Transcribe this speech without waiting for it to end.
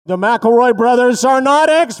The McElroy brothers are not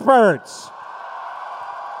experts.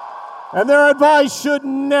 And their advice should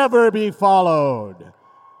never be followed.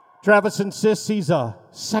 Travis insists he's a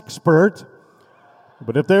sexpert.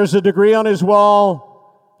 But if there's a degree on his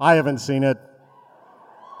wall, I haven't seen it.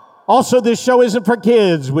 Also, this show isn't for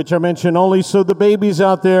kids, which I mention only so the babies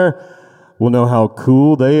out there will know how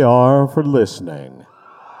cool they are for listening.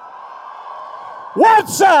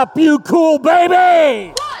 What's up, you cool baby?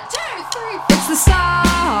 1, 2, 3. It's the start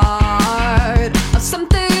of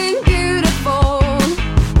something beautiful.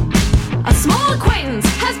 A small acquaintance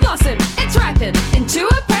has blossomed, it's ripened into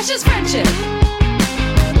a precious friendship.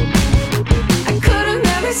 I could have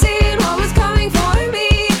never seen what was coming for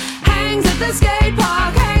me. Hangs at the skate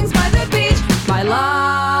park, hangs by the beach. My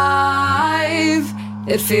life,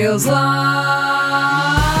 it feels like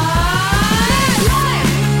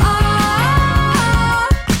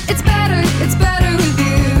it's better with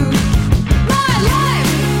you. My life,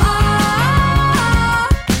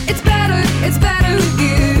 it's better with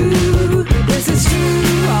you. This is true,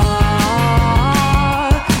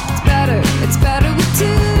 it's better with two.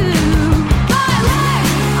 My life,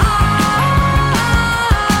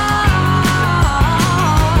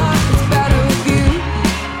 it's better with you.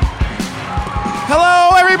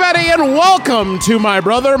 Hello, everybody, and welcome to My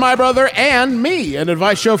Brother, and Me, an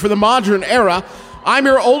advice show for the modern era. I'm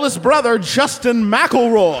your oldest brother, Justin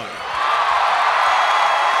McElroy.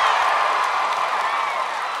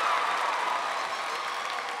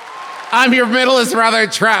 I'm your middleest brother,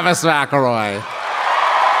 Travis McElroy.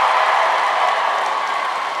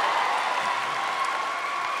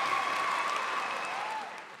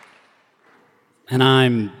 And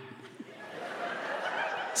I'm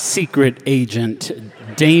Secret Agent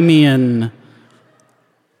Damien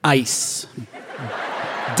Ice.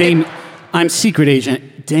 I'm Secret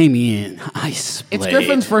Agent Damien Iceblade. It's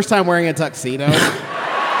Griffin's first time wearing a tuxedo.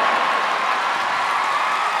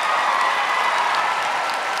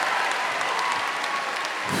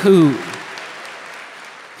 Who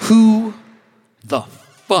the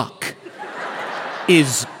fuck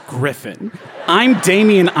is Griffin? I'm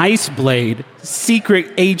Damien Iceblade,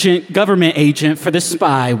 secret agent, government agent for the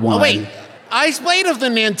Spy One. Oh, wait. Iceblade of the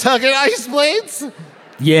Nantucket Iceblades?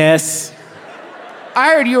 Yes.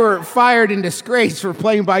 I heard you were fired in disgrace for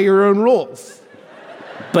playing by your own rules.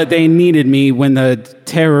 But they needed me when the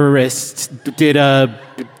terrorists did a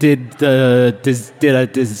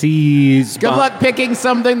disease. Good luck picking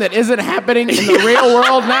something that isn't happening in the real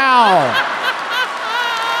world now.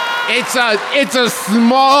 It's a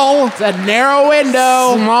narrow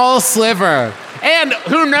window. Small sliver. And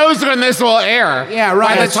who knows when this will air? Yeah,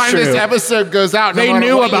 right. By the time this episode goes out, They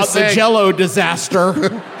knew about the Jell-O disaster.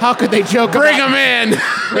 How could they joke Bring about them in.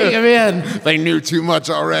 Bring them in. They knew too much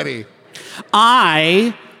already.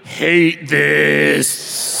 I hate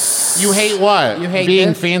this. You hate what? You hate being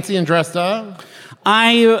this? fancy and dressed up?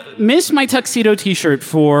 I miss my tuxedo t-shirt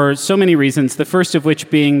for so many reasons, the first of which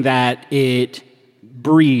being that it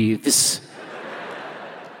breathes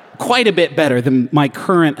quite a bit better than my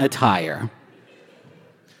current attire.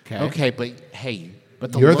 Okay, but hey,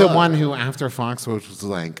 But you're the look. one who, after Foxwoods, was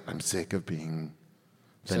like, I'm sick of being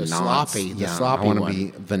the So not sloppy, the yeah, sloppy I want to one. be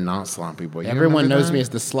the not sloppy boy. You Everyone remember knows that? me as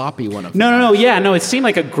the sloppy one of No, it seemed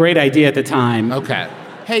like a great idea at the time. Okay.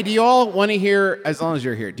 Hey, do you all want to hear, as long as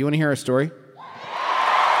you're here, do you want to hear a story?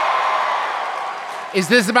 Is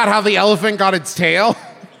this about how the elephant got its tail?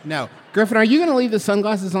 No. Griffin, are you going to leave the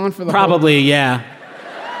sunglasses on for the Probably, yeah.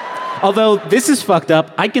 Although, this is fucked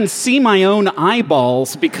up. I can see my own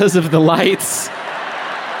eyeballs because of the lights.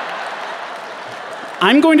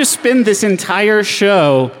 I'm going to spend this entire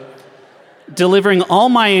show delivering all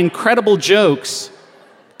my incredible jokes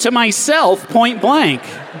to myself point blank.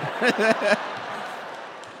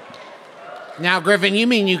 Now, Griffin, you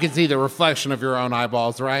mean you can see the reflection of your own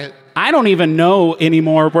eyeballs, right? I don't even know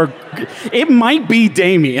anymore where... It might be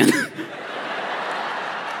Damien.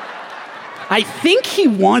 I think he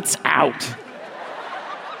wants out.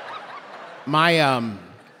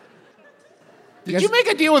 Did you make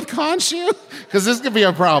a deal with Khonshu? Because this could be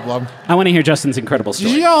a problem. I want to hear Justin's incredible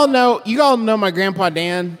story. Did you all know my grandpa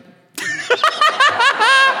Dan?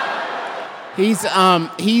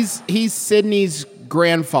 He's Sydney's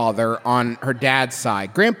grandfather on her dad's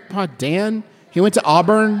side. Grandpa Dan? He went to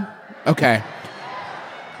Auburn? Okay.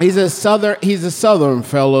 He's a southern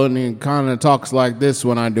fellow, and he kind of talks like this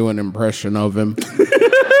when I do an impression of him.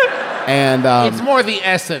 And It's more the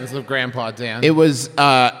essence of Grandpa Dan. it was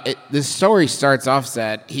this story starts off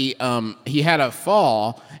that he had a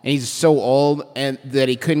fall, and he's so old and that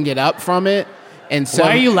he couldn't get up from it. And so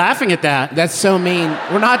Why are you laughing at that? that's so mean.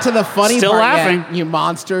 We're not to the funny Still part laughing. yet, you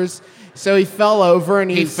monsters. So he fell over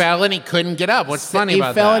and He fell and he couldn't get up. What's funny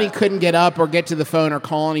about that? He fell and he couldn't get up or get to the phone or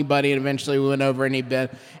call anybody. And eventually we went over and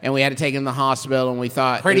we had to take him to the hospital. And we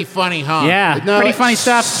thought Pretty funny, huh? Yeah, No, pretty funny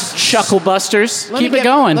stuff. Chuckle busters. Keep it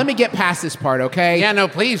going. Let me get past this part, okay? Yeah, no,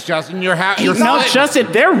 please, Justin. You're no, slitting.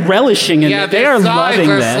 Justin, they're relishing in Yeah, it. They their are sides loving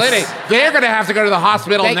are this. slitting. They're going to have to go to the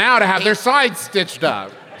hospital They- now to have their sides stitched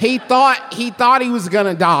up. He thought he was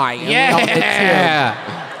gonna die. And we all did too.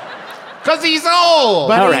 Yeah. Because he's old.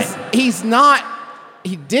 But All he's not.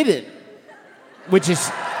 He did it, which is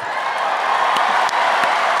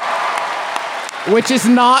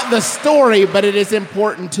not the story. But it is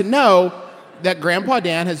important to know that Grandpa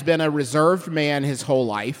Dan has been a reserved man his whole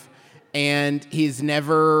life, and he's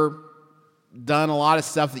never done a lot of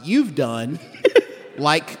stuff that you've done,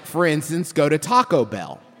 like, for instance, go to Taco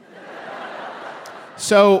Bell.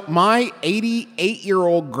 So my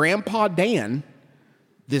 88-year-old Grandpa Dan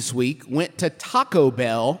this week went to Taco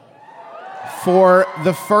Bell for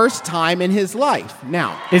the first time in his life.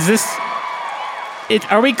 Now, Is this?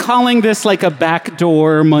 Are we calling this like a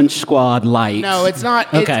backdoor Munch Squad light? no, it's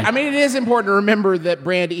not. Okay. I mean, it is important to remember that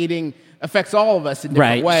brand eating affects all of us in different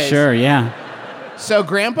Right. ways. Sure. Yeah. So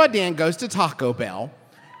Grandpa Dan goes to Taco Bell.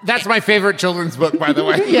 That's my favorite children's book, by the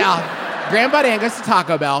way. Yeah. Grandpa Dan goes to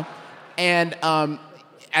Taco Bell, and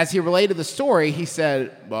as he related the story, he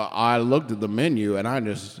said, "Well, I looked at the menu and I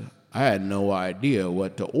had no idea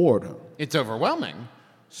what to order. It's overwhelming.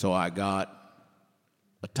 So I got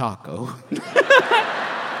a taco."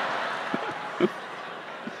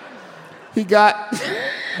 He got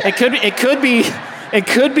It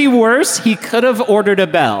could be worse. He could have ordered a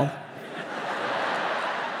bell.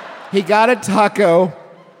 He got a taco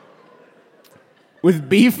with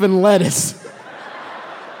beef and lettuce.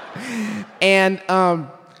 And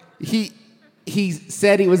he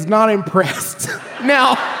said he was not impressed.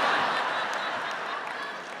 Now,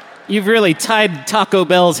 You've really tied Taco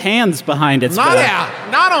Bell's hands behind its back.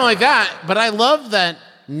 Not only that, but I love that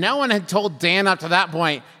no one had told Dan up to that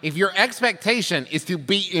point, if your expectation is to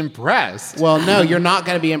be impressed. well, no, you're not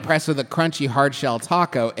going to be impressed with a crunchy hard shell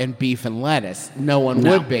taco and beef and lettuce. No one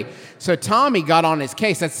would be. So Tommy got on his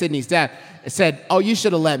case. That's Sydney's dad. Said, "Oh, you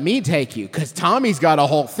should have let me take you," because Tommy's got a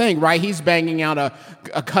whole thing, right? He's banging out a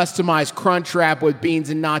customized crunch wrap with beans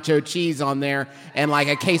and nacho cheese on there, and like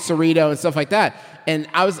a quesarito and stuff like that. And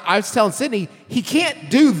I was telling Sydney, he can't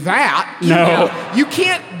do that. No. You know? You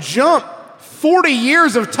can't jump 40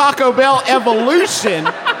 years of Taco Bell evolution.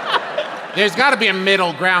 There's got to be a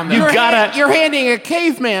middle ground there. You're handing a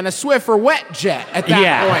caveman a Swiffer wet jet at that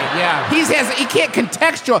Yeah. point. Yeah. He can't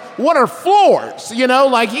contextualize. What are floors? You know,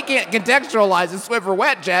 like he can't contextualize a Swiffer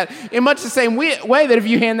wet jet in much the same way that if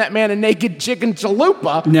you hand that man a naked chicken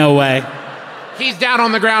chalupa, No way. He's down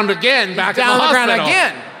on the ground again, back down in the on the ground hospital.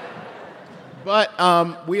 again.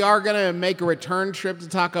 But we are gonna make a return trip to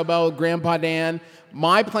Taco Bell with Grandpa Dan.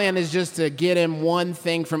 My plan is just to get him one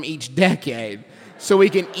thing from each decade, so we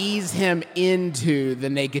can ease him into the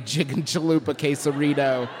naked chicken chalupa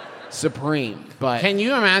quesarito supreme. But Can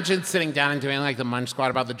you imagine sitting down and doing like the Munch Squad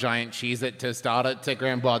about the giant cheese that tostada to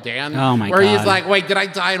Grandpa Dan? Oh, my Where he's God. like, wait, did I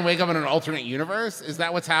die and wake up in an alternate universe? Is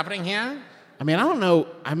that what's happening here? I mean, I don't know.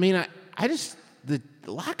 I mean, I just the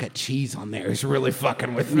lack of cheese on there is really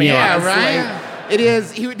fucking with me. Yeah, honestly. right? It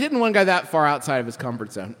is. He didn't want to go that far outside of his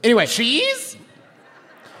comfort zone. Anyway, Cheese?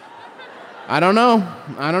 I don't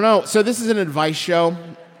know. So this is an advice show.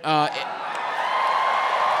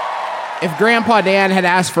 If Grandpa Dan had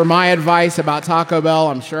asked for my advice about Taco Bell,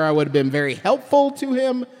 I'm sure I would have been very helpful to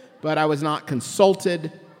him, but I was not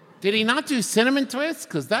consulted. Did he not do cinnamon twists?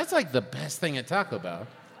 Because that's like the best thing at Taco Bell.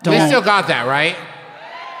 Don't- They still got that, right?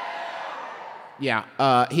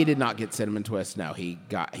 Yeah, he did not get cinnamon twist. No, he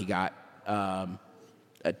got a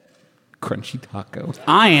crunchy taco.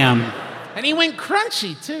 I am. And he went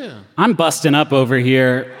crunchy too. I'm busting up over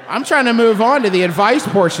here. I'm trying to move on to the advice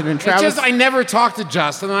portion, and It's Travis. just I never talked to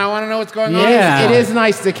Justin, and I want to know what's going on. Yeah. It is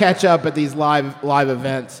nice to catch up at these live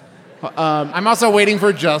events. I'm also waiting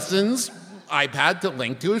for Justin's iPad to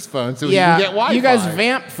link to his phone so he can get Wi-Fi. You guys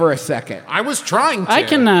vamp for a second. I was trying to. I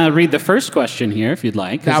can read the first question here if you'd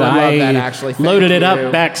like. 'Cause I would love that, actually. Thank loaded it you.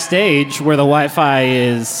 up backstage where the Wi-Fi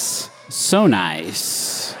is so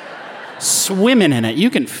nice. Swimming in it.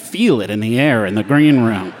 You can feel it in the air in the green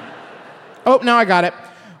room. Oh, now I got it.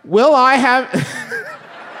 Will I have...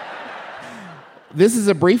 This is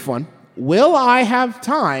a brief one. Will I have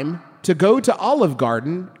time to go to Olive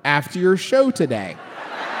Garden after your show today?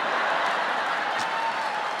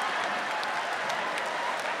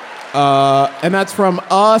 And that's from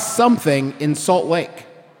something in Salt Lake.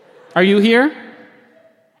 Are you here?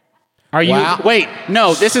 Are you? Wow. Wait,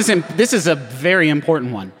 no. This is a very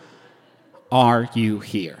important one. are you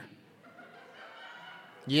here?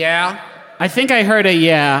 Yeah. I think I heard a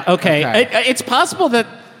yeah. Okay. Okay. It's possible that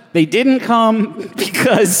they didn't come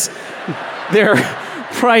because their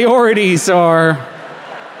priorities are...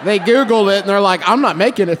 They Googled it and they're like, I'm not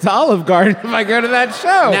making it to Olive Garden if I go to that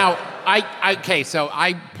show. Now, so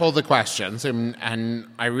I pulled the questions and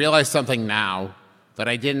I realized something now that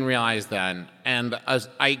I didn't realize then. And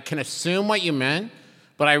I can assume what you meant,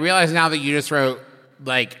 but I realize now that you just wrote,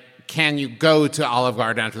 like, can you go to Olive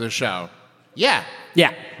Garden after the show? Yeah.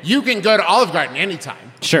 Yeah, You can go to Olive Garden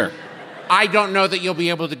anytime. sure. I don't know that you'll be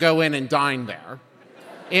able to go in and dine there.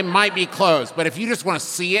 It might be closed, but if you just want to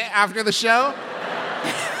see it after the show,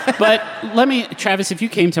 But Travis, if you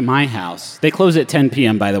came to my house, they close at 10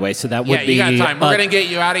 p.m., by the way, so that would be... you got time. We're going to get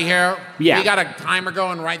you out of here. Yeah. We got a timer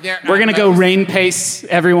going right there. We're going to go rain pace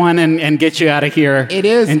everyone and get you out of here It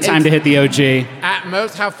is- in time to hit the OG. At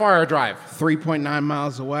most, how far a drive? 3.9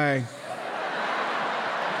 miles away.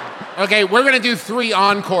 Okay, we're going to do 3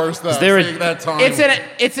 encores, though. there a- so that time.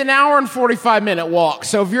 It's an hour and 45-minute walk.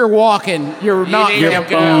 So if you're walking, you're not need going to to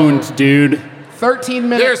go. Owned, dude.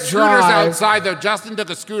 13-minute There's scooters drive. outside, though. Justin took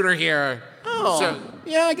a scooter here. Oh, So,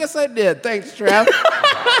 yeah, I guess I did. Thanks, Trav.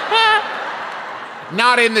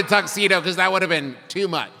 not in the tuxedo, because that would have been too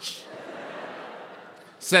much.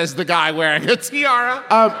 Says the guy wearing a tiara.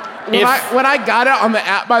 When I got it on the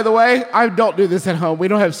app, by the way, I don't do this at home. We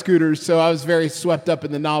don't have scooters, so I was very swept up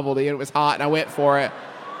in the novelty, and it was hot, and I went for it.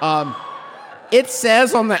 It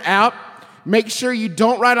says on the app, make sure you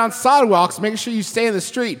don't ride on sidewalks. Make sure you stay in the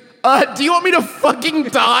street. Do you want me to fucking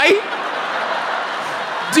die?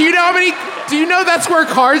 Do you know that's where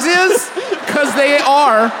Cars is? Because they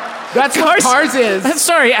are. That's where Cars is.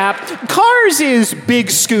 Sorry, app. Cars is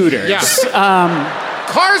big scooters. Yeah.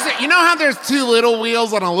 Cars, you know how there's 2 little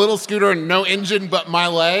wheels on a little scooter and no engine but my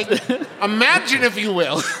leg? Imagine, if you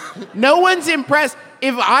will. No one's impressed.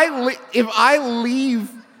 If I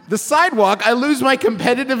leave the sidewalk, I lose my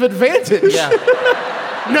competitive advantage. Yeah.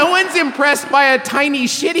 No one's impressed by a tiny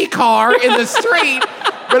shitty car in the street,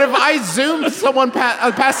 but if I zoom someone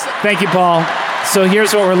past... Thank you, Paul. So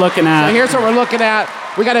here's what we're looking at. So here's what we're looking at.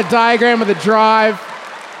 We got a diagram of the drive.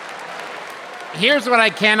 Here's what I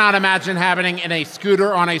cannot imagine happening in a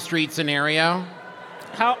scooter on a street scenario.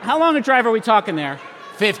 How long a drive are we talking there?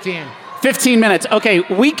 15. 15 minutes. Okay,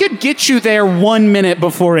 we could get you there 1 minute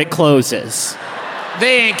before it closes.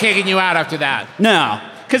 They ain't kicking you out after that. No.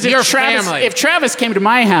 Because Your if Travis came to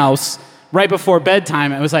my house right before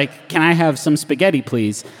bedtime and was like, can I have some spaghetti,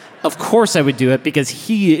 please? Of course I would do it because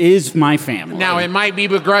he is my family. Now, it might be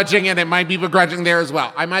begrudging, and it might be begrudging there as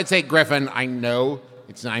well. I might say, Griffin, I know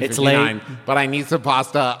it's 9:59, It's late. but I need some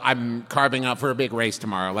pasta. I'm carving up for a big race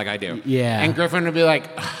tomorrow, like I do. Yeah. And Griffin would be like,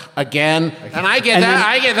 "Ugh, again? And I get And that, then-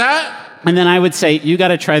 I get that. And then I would say, you got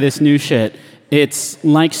to try this new shit. It's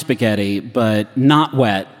like spaghetti, but not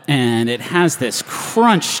wet, and it has this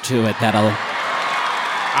crunch to it that'll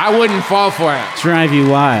I wouldn't fall for it. drive you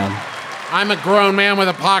wild. I'm a grown man with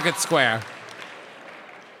a pocket square.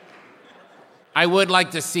 I would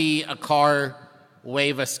like to see a car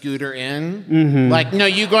wave a scooter in. Mm-hmm. Like, no,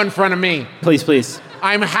 you go in front of me. Please, please.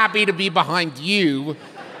 I'm happy to be behind you,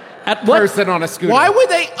 At what? person on a scooter. Why would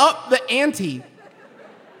they up the ante?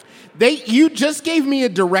 You just gave me a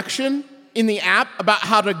direction in the app about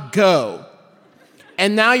how to go.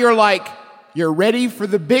 And now you're like, you're ready for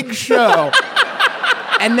the big show.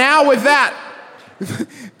 And now with that,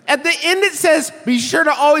 at the end it says, be sure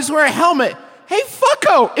to always wear a helmet. Hey,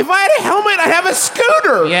 fucko, if I had a helmet, I'd have a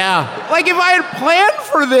scooter. Yeah. Like, if I had planned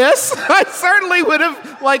for this, I certainly would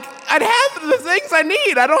have, I'd have the things I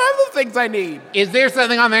need. I don't have the things I need. Is there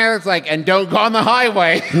something on there that's like, and don't go on the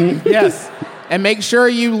highway? Yes. And make sure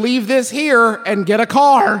you leave this here and get a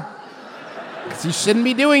car. Because you shouldn't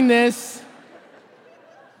be doing this.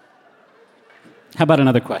 How about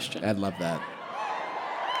another question? I'd love that.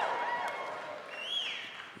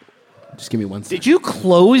 Just give me 1 second. Did you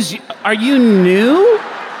close? Are you new?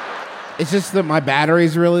 It's just that my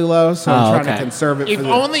battery's really low, so I'm trying to conserve it If for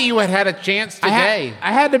the... only you had had a chance today.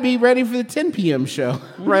 I had to be ready for the 10 p.m. show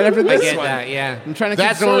right after this get one. that, yeah. I'm trying to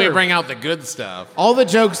That's when we conserve. bring out the good stuff. All the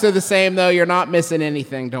jokes are the same, though. You're not missing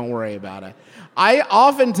anything. Don't worry about it. I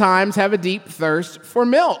oftentimes have a deep thirst for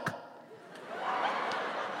milk.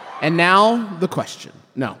 And now the question.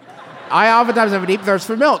 No. I oftentimes have a deep thirst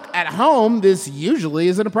for milk. At home, this usually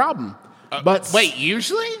isn't a problem. But Wait,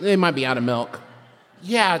 usually? they might be out of milk.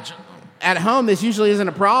 Yeah. At home, this usually isn't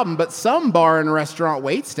a problem, but some bar and restaurant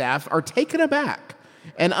waitstaff are taken aback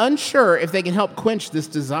and unsure if they can help quench this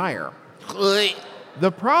desire.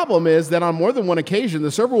 The problem is that on more than one occasion,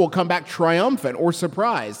 the server will come back triumphant or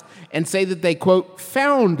surprised and say that they, quote,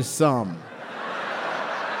 found some.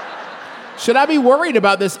 Should I be worried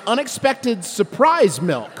about this unexpected surprise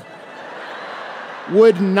milk?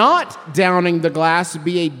 Would not downing the glass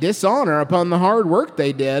be a dishonor upon the hard work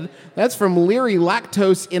they did? That's from Leary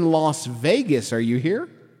Lactose in Las Vegas. Are you here?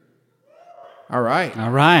 All right.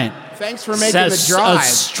 All right. Thanks for making Says the drive. a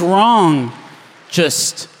strong,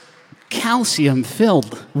 just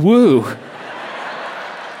calcium-filled woo.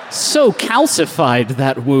 So calcified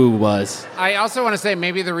that woo was. I also want to say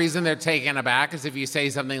maybe the reason they're taken aback is if you say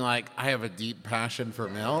something like, I have a deep passion for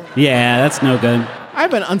milk. Yeah, that's no good. I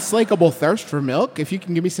have an unslakable thirst for milk. If you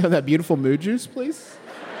can give me some of that beautiful moo juice, please.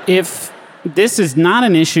 If this is not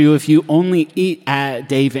an issue if you only eat at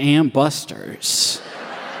Dave and Buster's.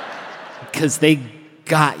 Because they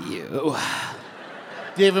got you.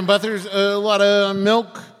 Dave and Buster's, a lot of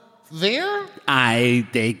milk there?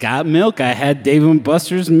 They got milk. I had Dave and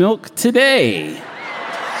Buster's milk today.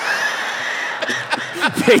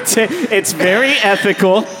 It's very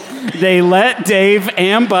ethical. They let Dave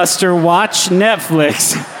and Buster watch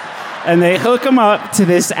Netflix, and they hook them up to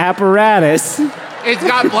this apparatus. It's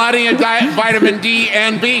got plenty of vitamin D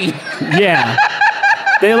and B. Yeah.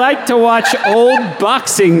 They like to watch old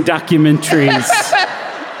boxing documentaries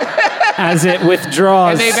as it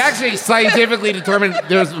withdraws. And they've actually scientifically determined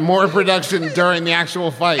there's more production during the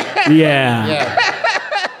actual fight. Yeah.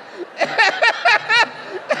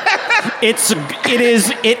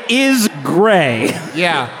 It is gray.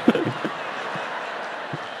 Yeah.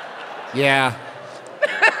 Yeah.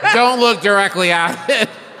 Don't look directly at it.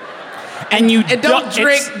 And don't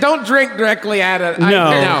drink directly at it.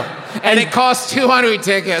 No. And it costs 200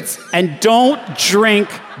 tickets. And don't drink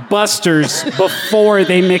Buster's before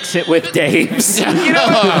they mix it with Dave's. You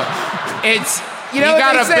got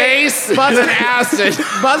a base plus an acid.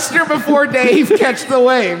 Buster before Dave, catch the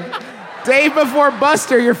wave. Dave before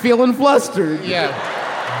Buster, you're feeling flustered. Yeah.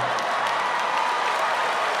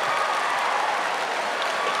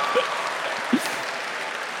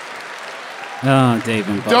 Oh, Dave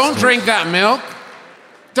and Buster. Don't drink that milk.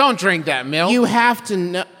 Don't drink that milk. You have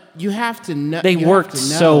to know. They worked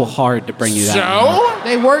so hard to bring you that. So?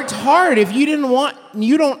 They worked hard. If you didn't want,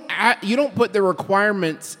 you don't put the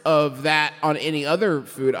requirements of that on any other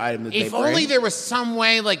food item that they If bring. only there was some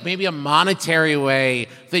way, like maybe a monetary way,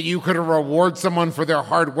 that you could reward someone for their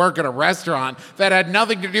hard work at a restaurant that had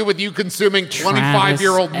nothing to do with you consuming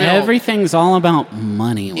 25-year-old milk. Everything's all about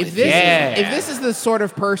money with If you. this is the sort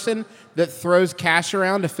of person that throws cash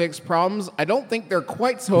around to fix problems, I don't think they're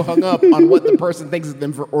quite so hung up on what the person thinks of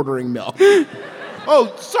them for ordering milk.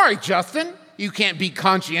 Oh, sorry, Justin. You can't be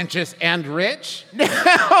conscientious and rich. No,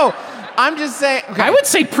 I'm just saying. Okay. I would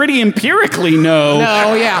say pretty empirically no.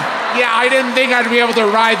 No, yeah. Yeah, I didn't think I'd be able to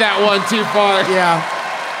ride that one too far. Yeah.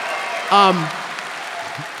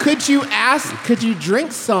 Could you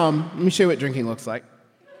drink some? Let me show you what drinking looks like.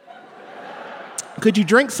 Could you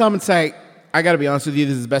drink some and say, I got to be honest with you,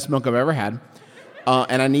 this is the best milk I've ever had,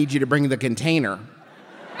 and I need you to bring the container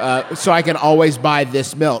so I can always buy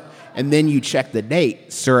this milk. And then you check the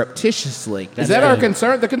date surreptitiously. Is that our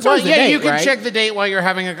concern? The concern is the date, you can right? check the date while you're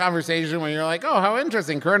having a conversation when you're like, oh, how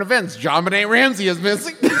interesting, current events. John Benet Ramsey is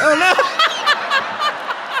missing. Oh,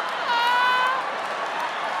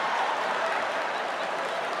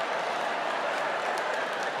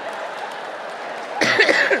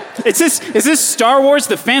 Is this Star Wars: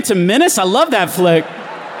 The Phantom Menace? I love that flick.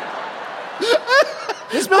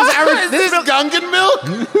 This milk's Is this Gungan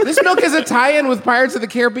milk? This milk is a tie-in with Pirates of the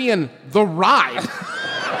Caribbean, The Ride.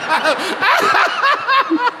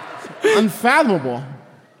 Unfathomable.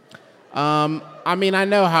 I mean, I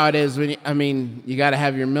know how it is when you got to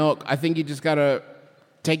have your milk. I think you just got to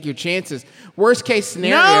take your chances. Worst case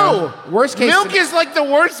scenario. No. Milk is like the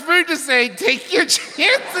worst food to say, take your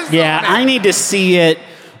chances. Yeah, I need to see it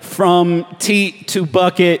from teat to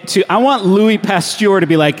bucket to. I want Louis Pasteur to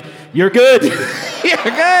be like, "You're good. You're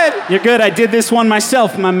good. You're good. I did this one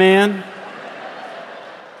myself, my man."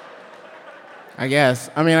 I guess.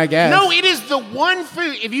 No, it is the one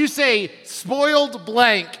food. If you say spoiled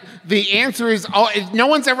blank, the answer is no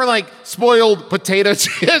one's ever like spoiled potato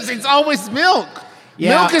chips. It's always milk.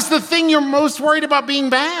 Yeah. Milk is the thing you're most worried about being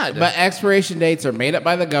bad. But expiration dates are made up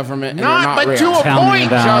by the government, and they're not but real. to a Tell me point,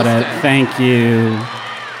 about Justin. it. Thank you.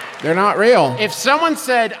 They're not real. If someone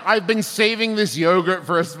said, I've been saving this yogurt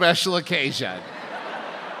for a special occasion.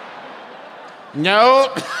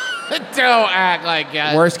 No, don't act like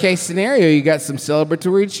that. Worst case scenario, you got some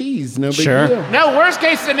celebratory cheese. No big Sure. deal. No, worst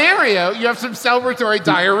case scenario, you have some celebratory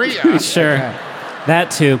diarrhea. Sure.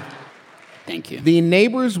 That too. Thank you. The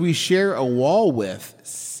neighbors we share a wall with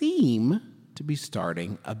seem to be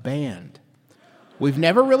starting a band. We've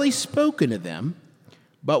never really spoken to them,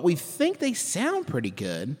 but we think they sound pretty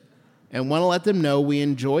good. and want to let them know we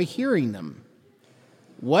enjoy hearing them.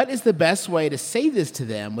 What is the best way to say this to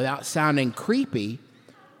them without sounding creepy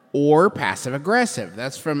or passive-aggressive?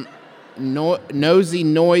 That's from Nosy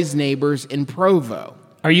Noise Neighbors in Provo.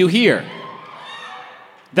 Are you here?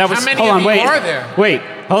 That was. How many hold on, of you wait. are there? Wait,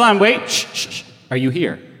 hold on, wait. Shh, shh, shh. Are you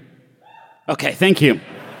here? Okay, thank you.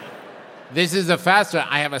 This is a fast one.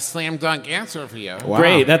 I have a slam dunk answer for you. Wow.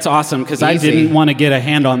 Great, that's awesome, because I Easy. didn't want to get a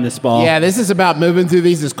hand on this ball. Yeah, this is about moving through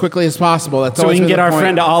these as quickly as possible. That's so we always can been get the our point.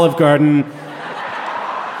 friend to Olive Garden.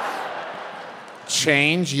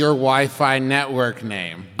 Change your Wi-Fi network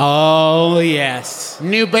name. Oh, yes.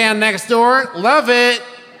 New band next door. Love it.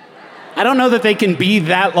 I don't know that they can be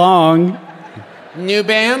that long. New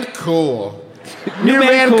band. Cool. New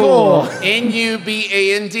band cool.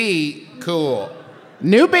 N-U-B-A-N-D. Cool.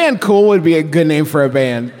 New Band Cool would be a good name for a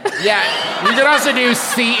band. Yeah, you could also do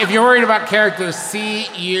C, if you're worried about characters,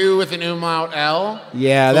 C-U with an umlaut L.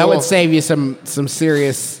 Yeah, that Cool. would save you some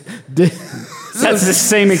serious... That's the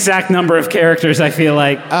same exact number of characters, I feel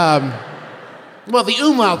like. Well, the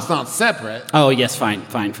umlaut's not separate. Oh, yes, fine.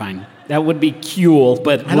 That would be cool,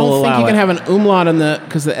 but I don't we'll think allow you can it. have an umlaut in the...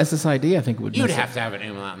 Because the SSID, I think, would... You'd miss it. have to have an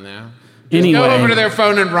umlaut in there. Anyway. Go over to their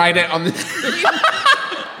phone and write it on the...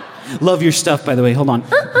 Love your stuff, by the way. Hold on.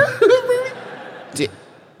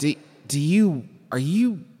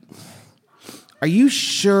 Are you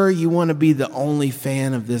sure you want to be the only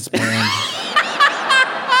fan of this band?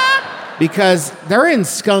 Because they're in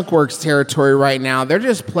Skunkworks territory right now. They're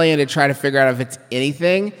just playing to try to figure out if it's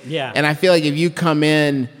anything. Yeah. And I feel like if you come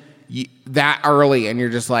in that early and you're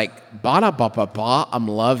just like, ba-da-ba-ba-ba, I'm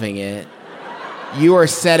loving it, you are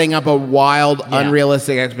setting up a wild,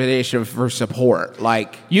 unrealistic expectation for support.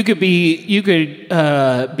 Like, You could be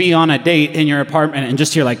on a date in your apartment and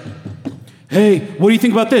just hear like, hey, what do you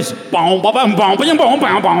think about this? Boom, boom, boom, boom, boom, boom,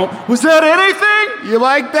 boom, boom. Was that anything? you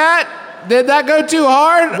like that? Did that go too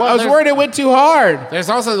hard? Well, I was there's- worried it went too hard. There's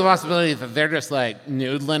also the possibility that they're just like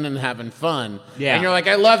noodling and having fun. Yeah. And you're like,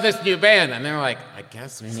 I love this new band. And they're like, I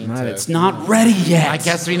guess we need to... It's not ready yet. I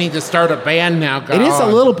guess we need to start a band now, guys. It is a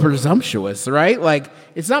little presumptuous, right? Like,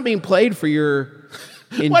 it's not being played for your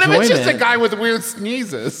enjoyment. What if it's just a guy with weird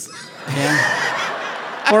sneezes?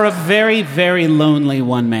 Or a very, very lonely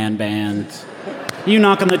one-man band. You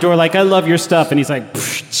knock on the door like, I love your stuff. And he's like,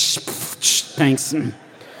 thanks.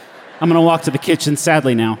 I'm going to walk to the kitchen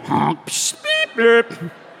sadly now.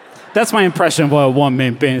 That's my impression of what a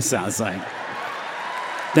one-man band sounds like.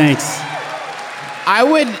 Thanks.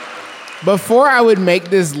 Before I would make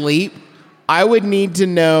this leap, I would need to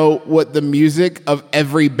know what the music of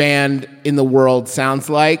every band in the world sounds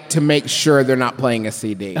like to make sure they're not playing a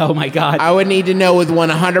CD. Oh, my God. I would need to know with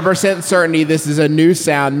 100% certainty this is a new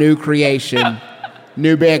sound, new creation,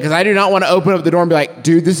 new band. Because I do not want to open up the door and be like,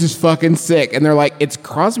 dude, this is fucking sick. And they're like, it's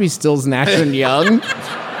Crosby, Stills, Nash & Young.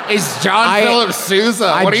 Is John Philip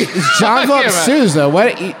Sousa? What are you It's John talking Philip about? Sousa.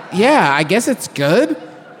 What? Yeah, I guess it's good.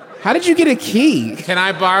 How did you get a key? Can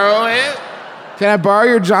I borrow it? Can I borrow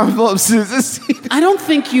your John Philip Sousa CD? I don't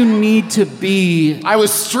think you need to be... I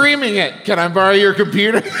was streaming it. Can I borrow your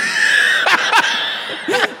computer?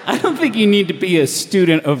 I don't think you need to be a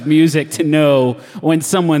student of music to know when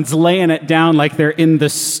someone's laying it down like they're in the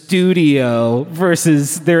studio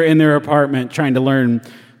versus they're in their apartment trying to learn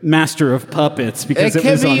Master of Puppets because it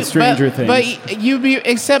was on Stranger Things. But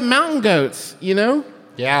except Mountain Goats, you know?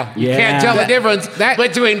 Yeah. You Yeah. can't tell the That- difference that-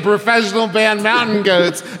 between professional band Mountain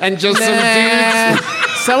Goats and just some Nah. dudes.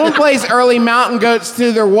 Someone plays early Mountain Goats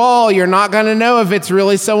to their wall, you're not going to know if it's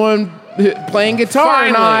really someone playing guitar Finally.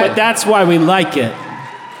 or not. But that's why we like it.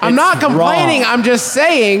 I'm It's not complaining, raw. I'm just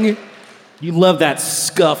saying. You love that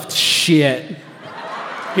scuffed shit.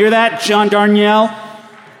 Hear that, John Darnielle?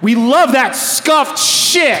 We love that scuffed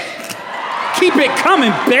shit. Keep it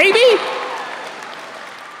coming, baby.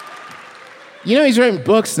 You know, he's writing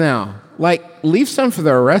books now. Like, leave some for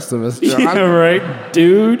the rest of us, John. Yeah, right,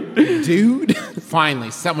 dude. Dude.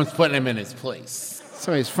 Finally, someone's putting him in his place.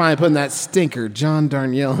 Somebody's finally putting that stinker, John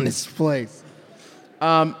Darnielle, in his place.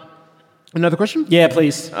 Another question? Yeah,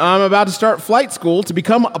 please. I'm about to start flight school to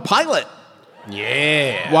become a pilot.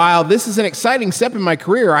 Yeah. While this is an exciting step in my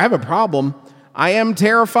career, I have a problem. I am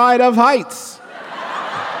terrified of heights.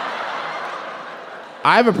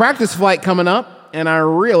 I have a practice flight coming up, and I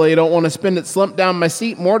really don't want to spend it slumped down my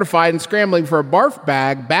seat, mortified and scrambling for a barf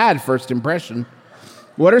bag. Bad first impression.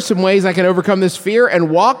 What are some ways I can overcome this fear and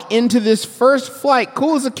walk into this first flight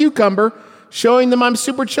cool as a cucumber, showing them I'm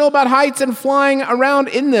super chill about heights and flying around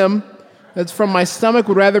in them? That's from my stomach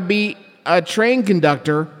would rather be a train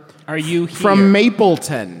conductor Are you here? from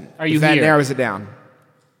Mapleton. Are you if that here? narrows it down.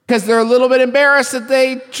 because they're a little bit embarrassed that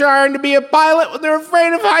they trying to be a pilot when they're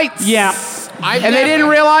afraid of heights. Yeah. And they didn't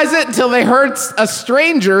realize it until they heard a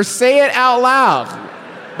stranger say it out loud.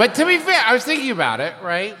 But to be fair, I was thinking about it,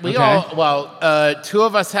 right? We Okay. all, two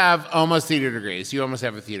of us have almost theater degrees. You almost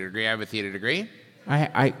have a theater degree. I have a theater degree.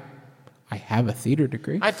 I have a theater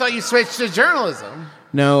degree. I thought you switched to journalism.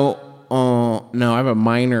 No, I have a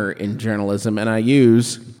minor in journalism, and I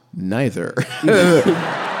use neither.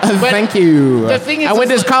 Thank you. The thing is, I went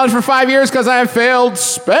to college for 5 years because I failed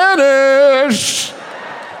Spanish.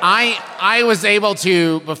 I was able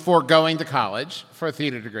to, before going to college for a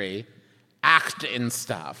theater degree, act in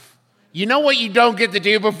stuff. You know what you don't get to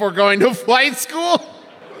do before going to flight school?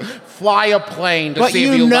 Fly a plane to see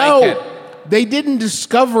if you like it. They didn't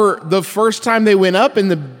discover the first time they went up in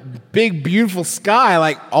the big, beautiful sky,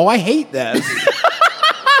 like, oh, I hate this.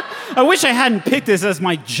 I wish I hadn't picked this as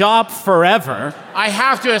my job forever. I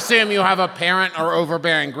have to assume you have a parent or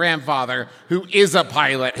overbearing grandfather who is a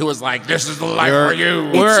pilot who was like, this is the life for you.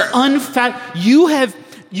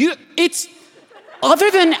 It's other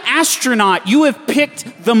than astronaut, you have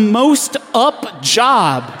picked the most up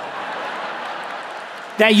job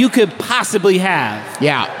that you could possibly have.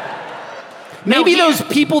 Yeah. Maybe those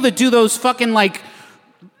people that do those fucking like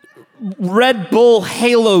Red Bull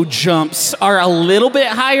halo jumps are a little bit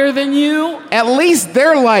higher than you. At least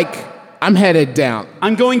they're like, I'm headed down.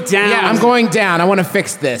 I'm going down. Yeah, I'm going down. I want to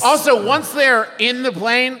fix this. Also, once they're in the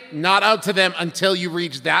plane, not up to them until you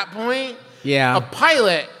reach that point. Yeah. A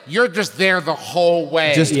pilot, you're just there the whole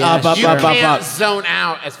way. Just Yeah, up, you up, can't up. zone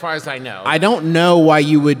out, as far as I know. I don't know why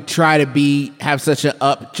you would try to have such an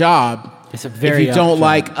up job. It's a very if you up don't job.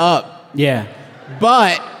 like up. Yeah.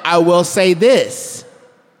 But I will say this.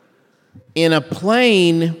 In a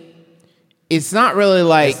plane, it's not really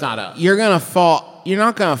like It's not up. you're going to fall. You're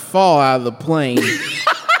not going to fall out of the plane.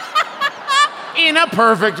 In a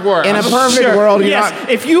perfect world. In a perfect world, you're Yes. not.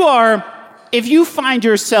 If you find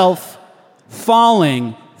yourself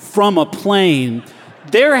falling from a plane,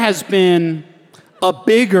 there has been a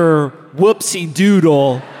bigger whoopsie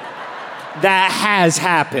doodle that has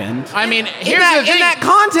happened. I mean, In here's the thing. that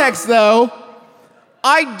context, though,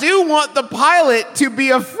 I do want the pilot to be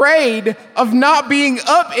afraid of not being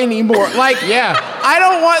up anymore. Like, Yeah. I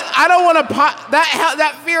don't want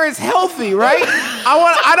that fear is healthy, right?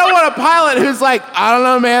 I don't want a pilot who's like, I don't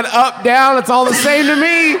know, man, up, down, it's all the same to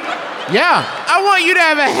me. Yeah. I want you to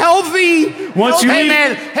have a healthy. Hey,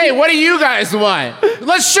 man. Hey, what do you guys want?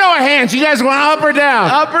 Let's show of hands. You guys want up or down?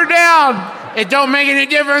 Up or down. It don't make any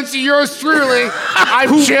difference to yours truly.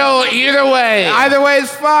 I'm chill either way. Either way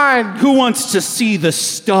is fine. Who wants to see the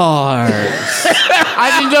stars? I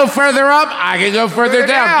can go further up. I can go further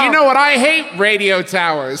down. You know what I hate? Radio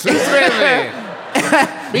towers. It's really.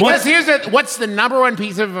 Because what's the number one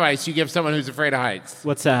piece of advice you give someone who's afraid of heights?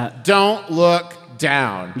 What's that? Don't look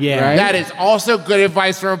down. Yeah. Right? That is also good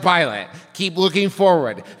advice for a pilot. Keep looking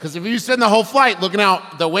forward. Because if you spend the whole flight looking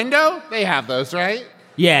out the window, they have those, right?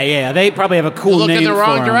 Yeah. They probably have a cool You look name in the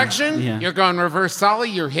wrong for 'em. direction, Yeah. you're going reverse solly,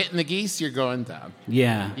 you're hitting the geese, you're going down.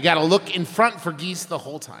 Yeah. You got to look in front for geese the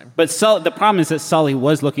whole time. But the problem is that Sully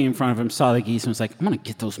was looking in front of him, saw the geese, and was like, I'm going to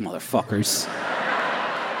get those motherfuckers.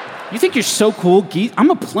 You think you're so cool, geese?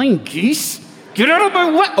 I'm a plain geese? Get out of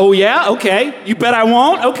my way. Oh, yeah? Okay. You bet I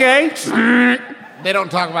won't? Okay. They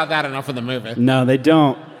don't talk about that enough in the movie. No, they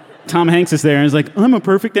don't. Tom Hanks is there and is like, I'm a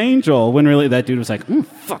perfect angel. When really that dude was like,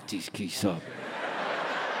 fuck these geese up.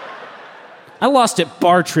 I lost at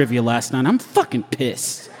bar trivia last night. I'm fucking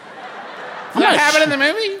pissed. Does that happen in the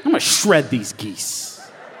movie? I'm going to shred these geese.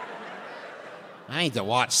 I need to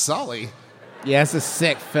watch Sully. Yeah, it's a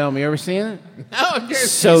sick film. You ever seen it? No, I'm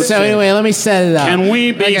curious. So anyway, let me set it up. Can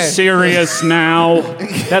we be Okay. serious now?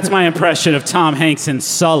 That's my impression of Tom Hanks and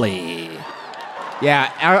Sully.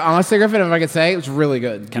 Yeah, honestly, Griffin, if I could say, it was really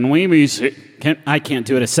good. Can we be I can't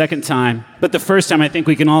do it a second time. But the first time, I think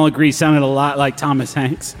we can all agree sounded a lot like Thomas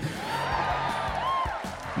Hanks.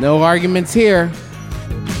 No arguments here.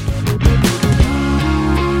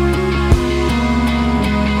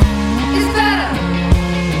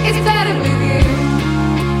 It's better with you.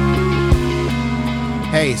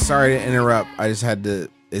 Hey, sorry to interrupt. I just had to.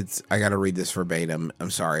 I got to read this verbatim. I'm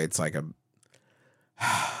sorry. It's like I'm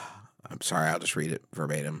sorry. I'll just read it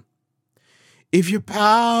verbatim. If your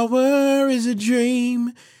power is a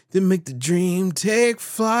dream, then make the dream take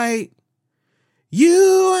flight.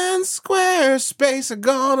 You and Squarespace are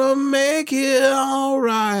gonna make it all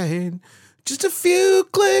right. Just a few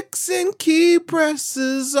clicks and key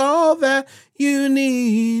presses, all that you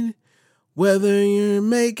need. Whether you're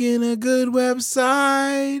making a good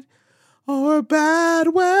website or a bad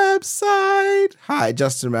website? Hi,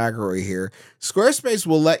 Justin McElroy here. Squarespace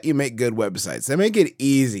will let you make good websites. They make it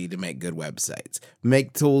easy to make good websites.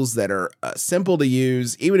 Make tools that are simple to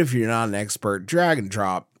use, even if you're not an expert. Drag and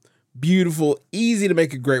drop. Beautiful, easy to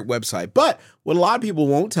make a great website. But what a lot of people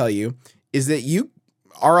won't tell you is that you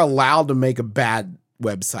are allowed to make a bad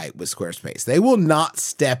website with Squarespace. They will not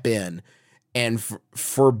step in and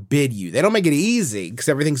forbid you. They don't make it easy because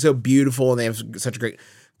everything's so beautiful and they have such great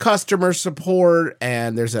customer support.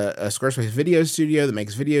 And there's a Squarespace video studio that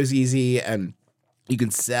makes videos easy, and you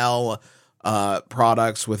can sell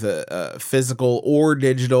products with a physical or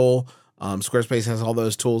digital. Squarespace has all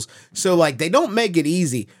those tools. So like they don't make it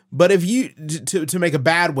easy, but if you to make a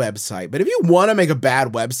bad website, but if you want to make a bad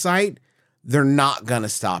website, they're not going to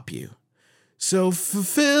stop you. So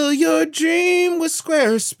fulfill your dream with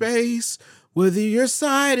Squarespace. Whether your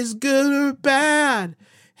site is good or bad,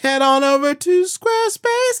 head on over to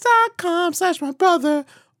squarespace.com/mybrother,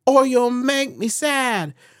 or you'll make me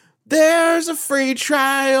sad. There's a free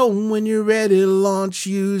trial when you're ready to launch.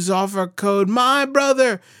 Use offer code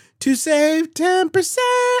MYBROTHER to save 10%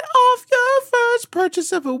 off your first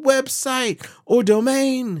purchase of a website or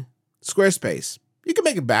domain. Squarespace. You can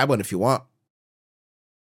make a bad one if you want.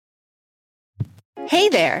 Hey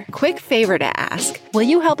there, quick favor to ask. Will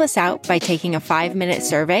you help us out by taking a 5-minute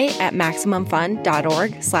survey at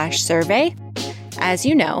MaximumFun.org/survey? As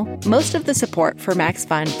you know, most of the support for Max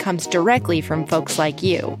Fun comes directly from folks like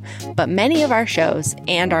you, but many of our shows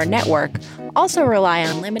and our network also rely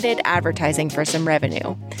on limited advertising for some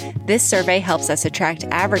revenue. This survey helps us attract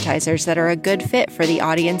advertisers that are a good fit for the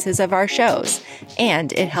audiences of our shows,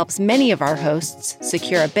 and it helps many of our hosts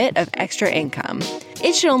secure a bit of extra income.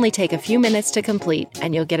 It should only take a few minutes to complete,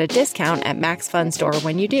 and you'll get a discount at Max Fun Store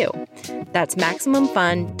when you do. That's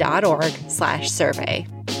MaximumFun.org/survey.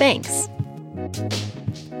 Thanks.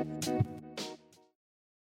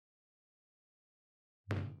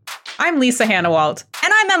 I'm Lisa Hannawalt.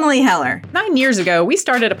 And I'm Emily Heller. 9 years ago, we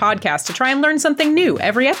started a podcast to try and learn something new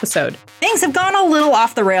every episode. Things have gone a little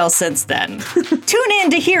off the rails since then. Tune in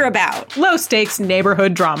to hear about low-stakes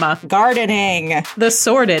neighborhood drama, gardening, the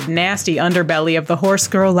sordid, nasty underbelly of the horse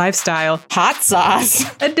girl lifestyle, hot sauce,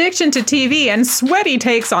 addiction to TV, and sweaty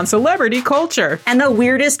takes on celebrity culture, and the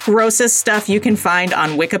weirdest, grossest stuff you can find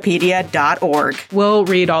on wikipedia.org. We'll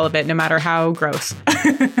read all of it, no matter how gross.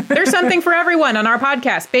 There's something for everyone on our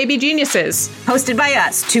podcast, Baby Geniuses. Hosted by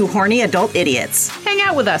us, two horny adult idiots. Hang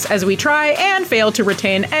out with us as we try and fail to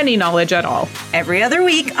retain any knowledge at all. Every other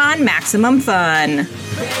week on Maximum Fun.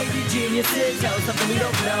 Baby Geniuses, tell us something we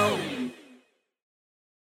don't know.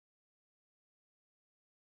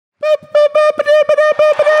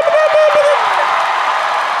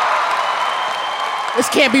 This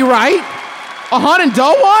can't be right. A haunted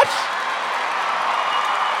doll watch?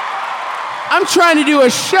 I'm trying to do a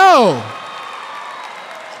show.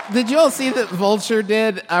 Did you all see that Vulture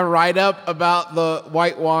did a write-up about the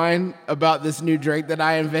white wine, about this new drink that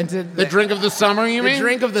I invented? The drink of the summer, you mean? The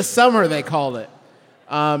drink of the summer, they called it.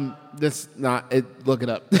 This not it. Look it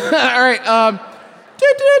up. All right.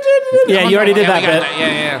 Yeah, you already did that bit.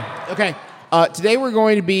 Yeah. Okay. Today we're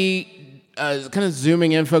going to be kind of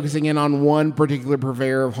zooming in, focusing in on one particular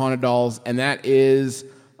purveyor of haunted dolls, and that is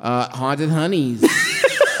Haunted Honeys.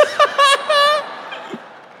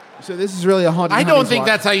 So this is really a haunted. I Honeys don't think watch.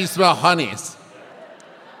 that's how you spell honeys.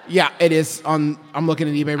 Yeah, it is. I'm looking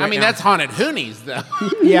at eBay right now. I mean, that's haunted hoonies, though.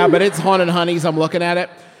 Yeah, but it's Haunted Honeys. I'm looking at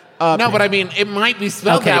it. No, but I mean, it might be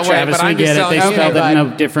spelled that Travis, way, but we I'm get just it. telling They you. spelled it in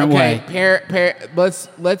a different way.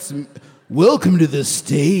 Let's welcome to the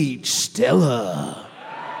stage, Stella.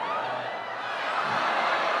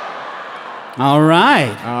 All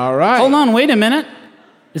right. All right. Hold on, wait a minute.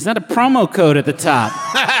 Is that a promo code at the top?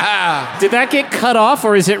 Did that get cut off,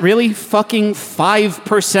 or is it really fucking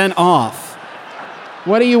 5% off?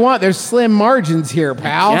 What do you want? There's slim margins here,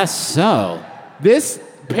 pal. Yes, so. This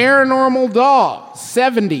paranormal doll,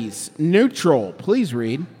 70s, neutral. Please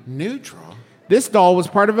read. Neutral? This doll was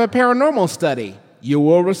part of a paranormal study. You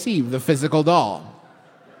will receive the physical doll.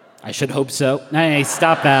 I should hope so. Hey,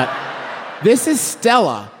 stop that. This is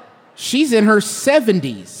Stella. She's in her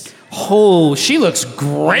 70s. Oh, she looks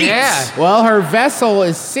great. Yeah. Well, her vessel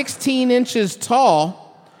is 16 inches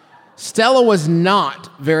tall. Stella was not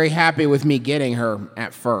very happy with me getting her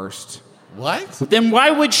at first. What? Then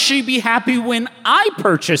why would she be happy when I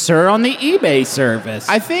purchase her on the eBay service?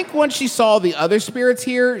 I think once she saw the other spirits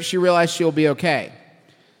here, she realized she'll be okay.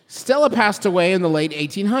 Stella passed away in the late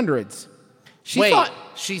 1800s. Wait,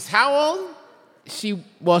 she's how old?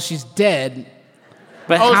 She's dead.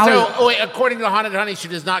 But according to Haunted Honey, she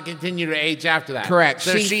does not continue to age after that. Correct.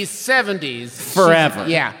 So she's 70s. forever.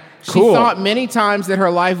 Yeah. She Cool. thought many times that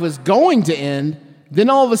her life was going to end. Then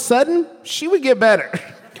all of a sudden, she would get better.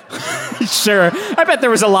 Sure. I bet there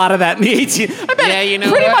was a lot of that in the 1800s. I bet Yeah, you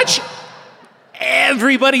know pretty what? much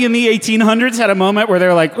everybody in the 1800s had a moment where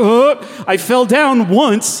they're like, oh, I fell down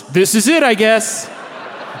once. This is it, I guess.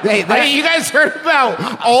 Hey, you guys heard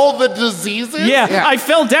about all the diseases? Yeah, I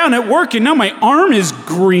fell down at work and now my arm is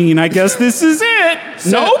green. I guess this is it.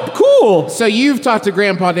 Nope, cool. So you've talked to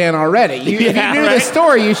Grandpa Dan already. If you Yeah, knew the right?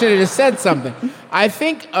 story, you should have just said something. I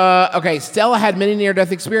think, Stella had many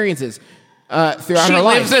near-death experiences throughout She her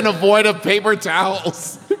life. lives in a void of paper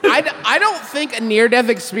towels. I don't think a near-death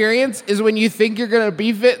experience is when you think you're going to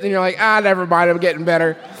be fit and you're like, never mind, I'm getting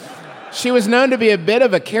better. She was known to be a bit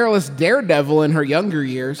of a careless daredevil in her younger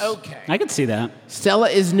years. Okay. I can see that. Stella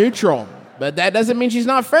is neutral, but that doesn't mean she's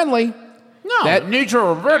not friendly. No,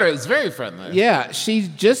 neutral Roberta is very friendly. Yeah, she's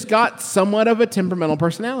just got somewhat of a temperamental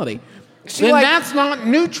personality. Then that's not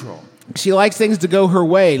neutral. She likes things to go her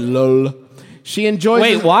way, lol. She enjoys...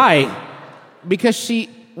 Wait, why? Because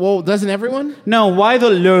doesn't everyone? No, why the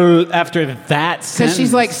lol after that sentence? Because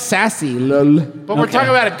she's like sassy, lol. But we're talking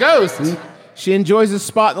about a ghost. She enjoys a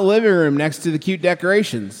spot in the living room next to the cute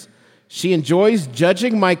decorations. She enjoys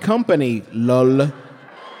judging my company, lol.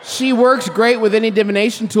 She works great with any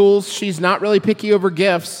divination tools. She's not really picky over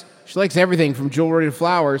gifts. She likes everything from jewelry to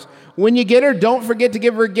flowers. When you get her, don't forget to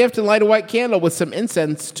give her a gift and light a white candle with some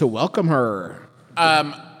incense to welcome her.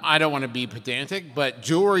 I don't want to be pedantic, but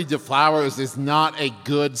jewelry to flowers is not a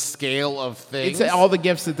good scale of things. It's all the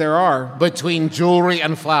gifts that there are. Between jewelry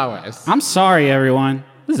and flowers. I'm sorry, everyone.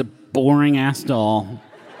 This is a boring ass doll.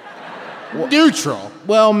 Neutral.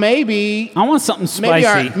 Well, maybe... I want something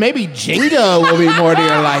spicy. Maybe Jenga will be more to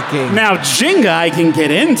your liking. Now, Jenga I can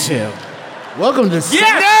get into. Welcome to...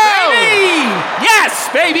 Yes,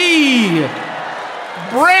 baby!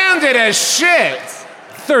 Branded as shit.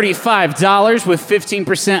 $35 with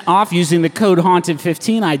 15% off using the code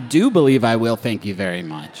HAUNTED15. I do believe I will. Thank you very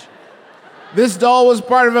much. This doll was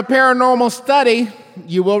part of a paranormal study.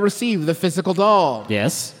 You will receive the physical doll.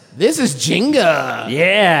 Yes. This is Jenga.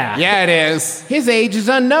 Yeah. Yeah, it is. His age is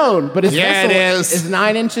unknown, but his Yeah, vessel it is. is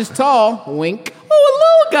 9 inches tall. Wink. Oh, a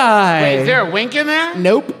little guy. Wait, is there a wink in there?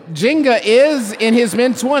 Nope. Jenga is in his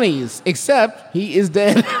mid-20s, except he is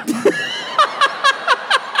dead.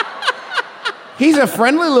 He's a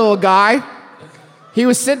friendly little guy. He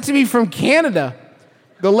was sent to me from Canada.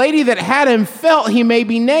 The lady that had him felt he may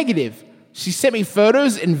be negative. She sent me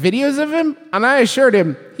photos and videos of him, and I assured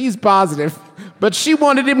him he's positive. But she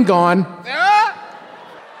wanted him gone.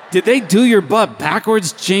 Did they do your butt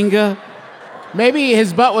backwards, Jenga? Maybe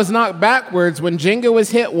his butt was knocked backwards when Jenga was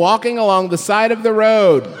hit walking along the side of the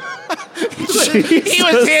road. He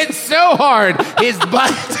was hit so hard, his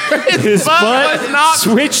butt was not.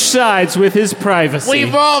 Switch sides with his privacy.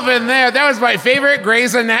 We've all been there. That was my favorite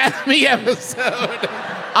Grey's Anatomy episode.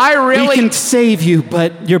 We can save you,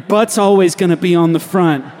 but your butt's always going to be on the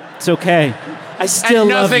front. It's okay. I still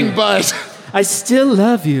love you. Nothing but. I still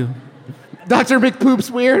love you. Dr.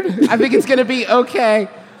 McPoop's weird. I think it's going to be okay.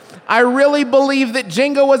 I really believe that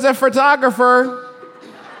Jenga was a photographer.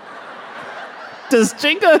 Does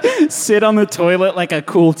Jenga sit on the toilet like a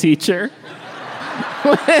cool teacher?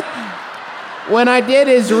 When I did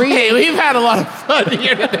his reading... Hey, we've had a lot of fun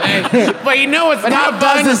here today. But you know what's But how not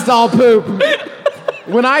does fun? this doll poop?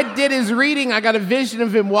 When I did his reading, I got a vision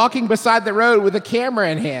of him walking beside the road with a camera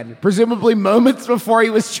in hand, presumably moments before he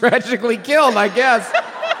was tragically killed, I guess.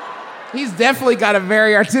 He's definitely got a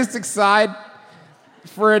very artistic side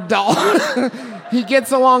for a doll. He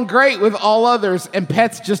gets along great with all others, and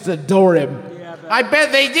pets just adore him. I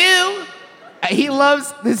bet they do. He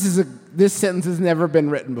loves... This sentence has never been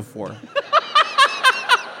written before.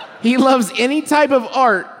 He loves any type of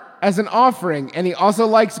art as an offering, and he also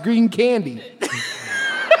likes green candy.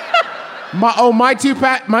 My two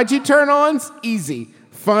turn-ons, easy.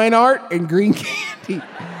 Fine art and green candy.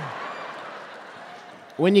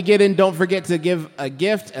 When you get in, don't forget to give a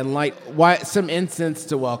gift and light some incense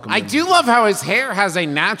to welcome him. I do love how his hair has a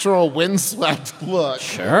natural windswept look.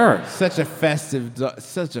 Sure. Such a festive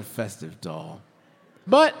doll.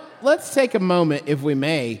 But let's take a moment, if we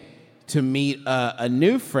may, to meet a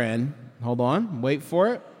new friend. Hold on. Wait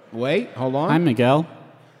for it. Wait. Hold on. Hi, Miguel.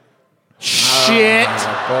 Shit.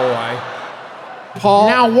 Boy. Paul.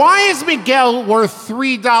 Now, why is Miguel worth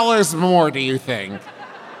 $3 more, do you think?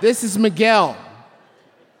 This is Miguel.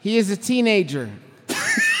 He is a teenager.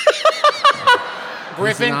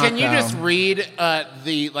 Griffin, can you knockout. just read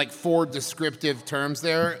the 4 descriptive terms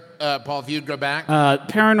there? Paul, if you'd go back.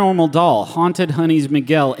 Paranormal doll, haunted honeys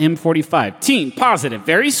Miguel, M45. Teen, positive,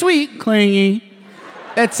 very sweet, clingy.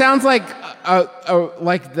 It sounds like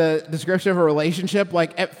like the description of a relationship.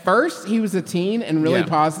 Like at first, he was a teen and really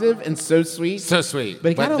positive and so sweet. So sweet. But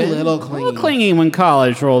he got a little clingy. A little clingy when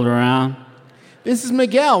college rolled around. This is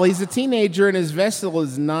Miguel. He's a teenager and his vessel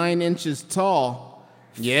is 9 inches tall.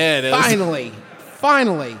 Yeah, it is.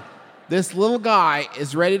 Finally, this little guy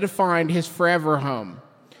is ready to find his forever home.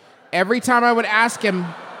 Every time I would ask him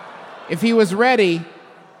if he was ready,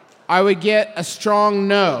 I would get a strong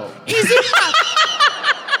no.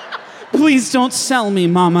 Please don't sell me,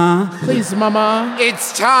 Mama. Please, Mama.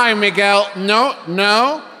 It's time, Miguel.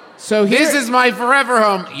 No. So this is my forever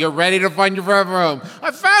home. You're ready to find your forever home.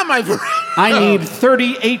 I found my forever home. I need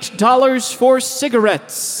 $38 for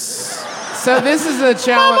cigarettes. So this is a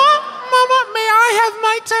challenge. Mama, may I have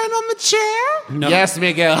my turn on the chair? No. Yes,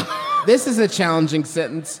 Miguel. This is a challenging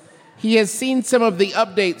sentence. He has seen some of the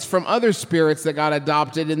updates from other spirits that got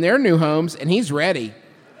adopted in their new homes, and he's ready.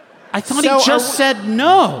 I thought he just said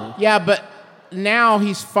no. Yeah, but now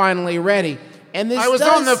he's finally ready. And this I was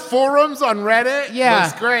on the forums on Reddit. Yeah.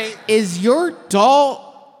 Looks great. Is your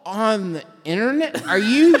doll on the internet?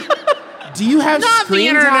 Do you have Not the screen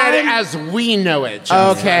internet time? as we know it,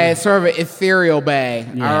 Justin. Okay, sort of an ethereal bay.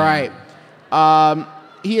 Yeah. All right.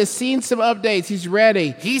 He has seen some updates. He's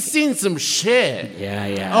ready. He's seen some shit.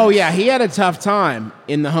 Yeah. Oh, yeah, he had a tough time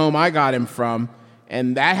in the home I got him from,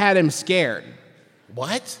 and that had him scared.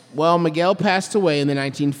 What? Well, Miguel passed away in the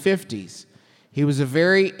 1950s. He was a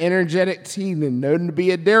very energetic teen and known to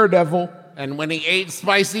be a daredevil. And when he ate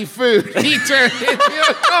spicy food, he turned into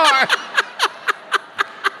a car.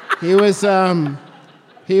 He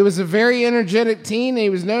was a very energetic teen. And he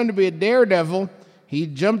was known to be a daredevil. He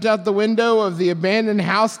jumped out the window of the abandoned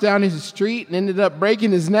house down his street and ended up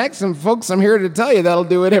breaking his neck. And folks, I'm here to tell you that'll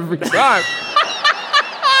do it every time.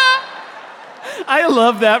 I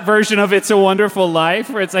love that version of It's a Wonderful Life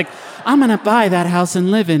where it's like, I'm going to buy that house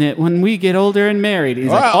and live in it when we get older and married. He's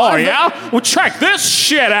like, oh, yeah? Well, check this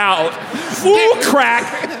shit out. Ooh,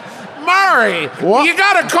 crack. Murray, you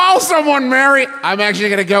gotta call someone, Mary. I'm actually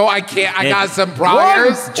gonna go. I can't. I got some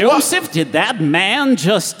priors. Joseph, did that man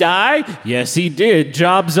just die? Yes, he did.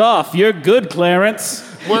 Job's off. You're good, Clarence.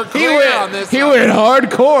 We're clear on this. He went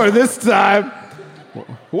hardcore this time.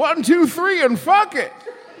 1, 2, 3, and fuck it.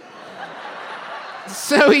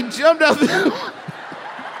 So he jumped out the...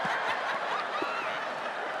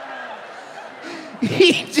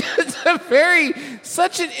 He's just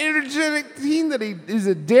such an energetic teen that he is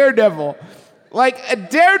a daredevil. Like, a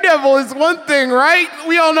daredevil is one thing, right?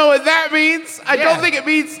 We all know what that means. I don't think it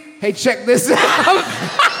means, hey, check this out.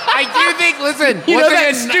 I do think, listen. You know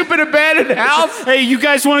that stupid abandoned house? Hey, you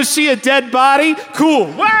guys want to see a dead body?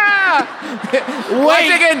 Cool. I'm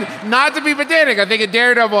thinking, not to be pedantic, I think a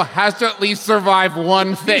daredevil has to at least survive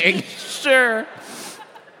one thing. Sure.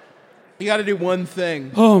 You got to do one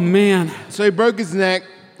thing. Oh, man. So he broke his neck.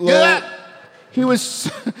 He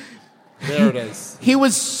was... There it is. He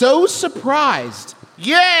was so surprised.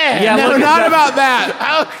 Yeah. No, not about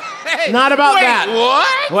that. Okay. Not about that.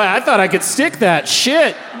 What? Well, I thought I could stick that.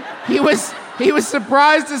 Shit. He was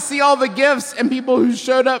surprised to see all the gifts and people who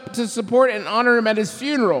showed up to support and honor him at his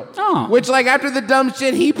funeral. Oh. Which, like, after the dumb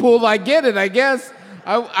shit he pulled, I get it, I guess.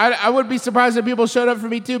 I would be surprised if people showed up for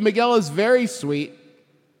me, too. Miguel is very sweet.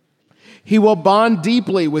 He will bond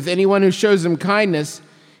deeply with anyone who shows him kindness.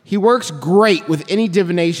 He works great with any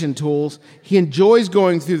divination tools. He enjoys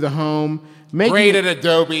going through the home. Great at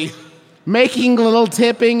Adobe. Making little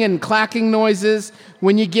tipping and clacking noises.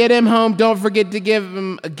 When you get him home, don't forget to give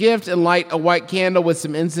him a gift and light a white candle with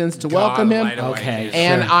some incense to welcome him. Okay.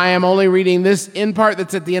 And sure. I am only reading this in part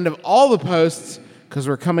that's at the end of all the posts because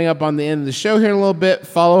we're coming up on the end of the show here in a little bit.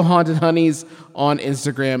 Follow Haunted Honeys on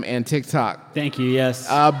Instagram and TikTok. Thank you, yes.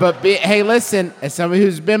 Hey, listen, as somebody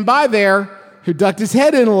who's been by there, who ducked his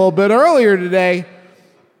head in a little bit earlier today,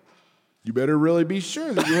 you better really be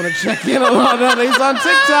sure that you want to check in on Haunted Honeys on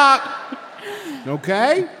TikTok.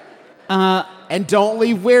 Okay? And don't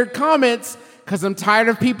leave weird comments, because I'm tired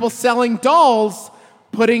of people selling dolls,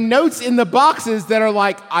 putting notes in the boxes that are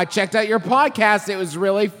like, I checked out your podcast, it was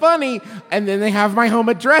really funny, and then they have my home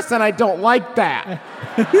address, and I don't like that.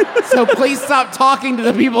 So please stop talking to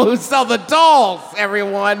the people who sell the dolls,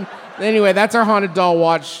 everyone. Anyway, that's our Haunted Doll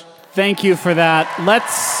Watch. Thank you for that.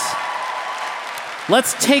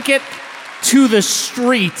 Let's take it to the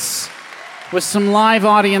streets with some live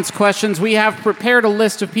audience questions. We have prepared a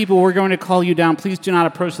list of people. We're going to call you down. Please do not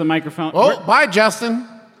approach the microphone. Oh, bye, Justin.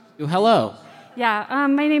 Hello. Yeah,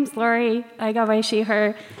 my name's Lori. I go by she,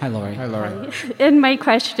 her. Hi, Lori. Hi, Laura. And my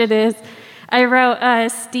question is, I wrote a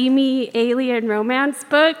steamy alien romance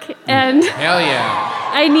book, and Hell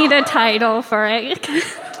yeah. I need a title for it.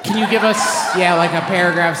 Can you give us? Yeah, like a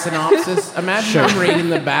paragraph synopsis. Imagine I'm reading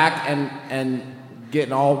the back and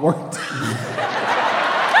getting all worked.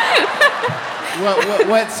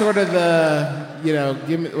 What sort of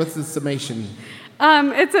give me, what's the summation?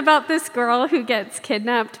 It's about this girl who gets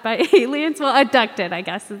kidnapped by aliens. Well, abducted, I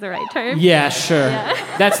guess is the right term. Yeah, sure.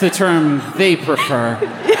 Yeah. That's the term they prefer.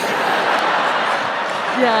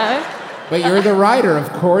 Yeah. But you're the writer, of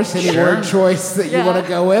course. Any word choice that you want to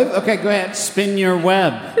go with? Okay, go ahead. Spin your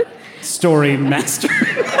web, story master.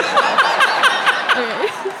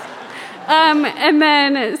 And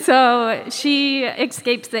then, so she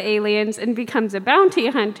escapes the aliens and becomes a bounty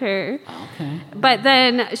hunter. Okay. But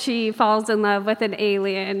then she falls in love with an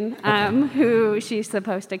alien who she's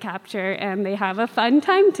supposed to capture, and they have a fun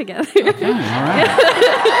time together. Okay, all right.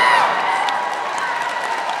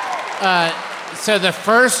 So the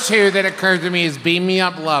first two that occurred to me is Beam Me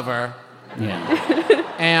Up Lover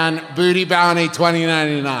Yeah. and Booty Bounty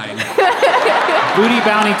 2099. Booty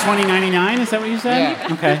Bounty 2099, is that what you said?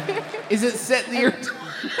 Yeah. Okay. Is it set in the year?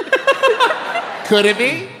 Could it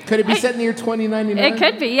be? Could it be set in the year 2099? It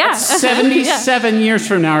could be, yeah. 77 years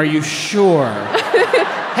from now, are you sure?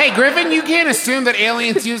 Hey, Griffin, you can't assume that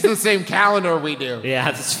aliens use the same calendar we do.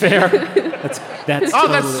 Yeah, that's fair. That's Oh,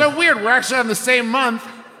 totally. that's so weird. We're actually on the same month,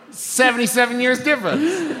 77 years difference.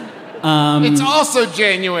 It's also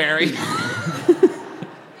January.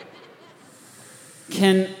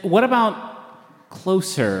 What about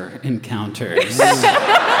closer encounters?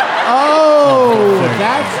 Oh,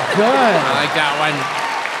 that's good. I like that one.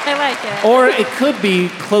 I like it. Or it could be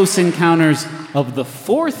close encounters of the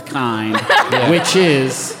fourth kind, which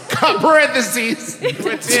is Parentheses,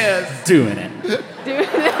 which is doing it.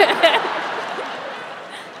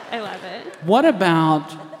 I love it. What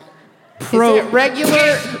about Is it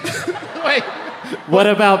regular? Wait. What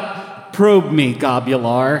about probe me,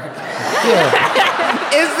 Gobular?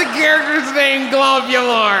 Is the character's name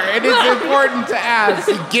Globular? It is important to ask.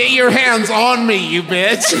 Get your hands on me, you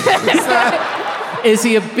bitch. Is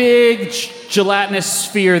he a big gelatinous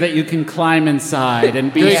sphere that you can climb inside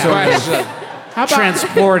and be Good sort question. of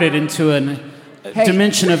transported into a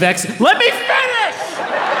dimension of X? Let me finish!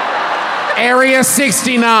 Area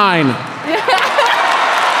 69.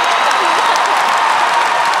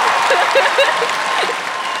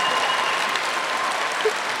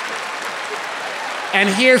 And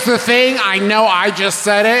here's the thing, I know I just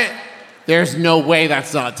said it. There's no way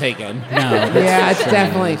that's not taken. No. Yeah, it's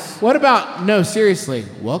definitely. What about, no, seriously,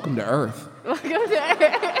 Welcome to Earth.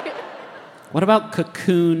 What about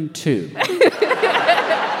Cocoon 2? I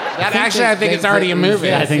think it's already a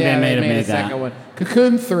movie. I think they made a that. second one.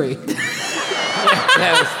 Cocoon 3.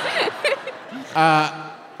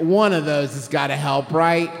 One of those has got to help,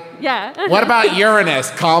 right? Yeah. What about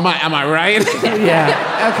Uranus? Am I right?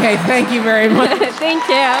 Yeah. Okay, thank you very much. Thank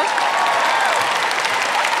you.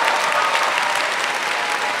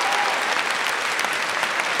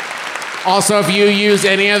 Also, if you use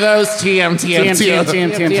any of those, TM.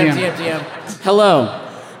 Hello.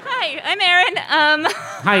 Hi, I'm Erin.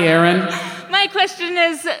 Hi, Aaron. My question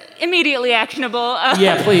is immediately actionable.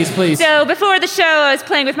 Yeah, please. So before the show, I was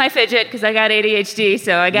playing with my fidget because I got ADHD,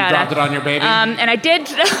 so I got dropped it on your baby? And I did.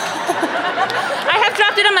 I have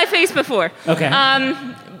dropped it on my face before. Okay.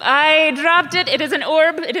 I dropped it. It is an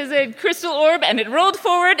orb. It is a crystal orb, and it rolled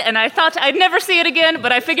forward, and I thought I'd never see it again,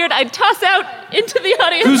 but I figured I'd toss out into the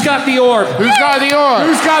audience. Who's got the orb? Who's got the orb?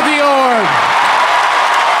 Who's got the orb?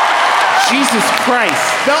 Jesus Christ.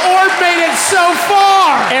 The orb made it so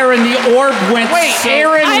far. Aaron, the orb went Wait, so...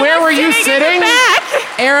 Aaron, where were you sitting? In the back.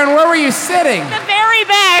 Aaron, where were you sitting? The very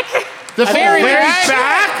back. The very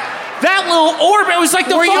back? That little orb, it was like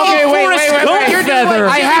the fucking Forrest Gump feather.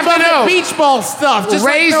 I have to know. Beach ball stuff. Just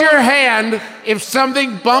Raise your hand if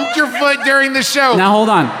something bumped your foot during the show. Now hold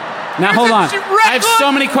on. I have look.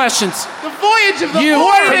 so many questions. The voyage of the You,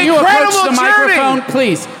 Lord, can an you approach incredible the journey. microphone,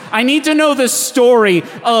 please? I need to know the story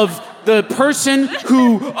of the person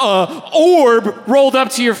who orb rolled up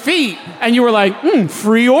to your feet, and you were like,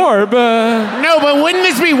 free orb. No, but wouldn't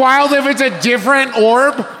this be wild if it's a different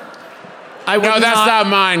orb? No, No, that's not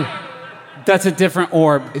mine. That's a different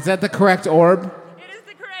orb. Is that the correct orb? It is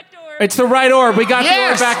the correct orb. It's the right orb. We got the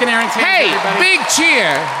orb Yes. back in Aaron's hands, Hey, everybody. big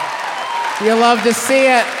cheer. You love to see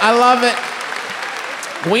it. I love it.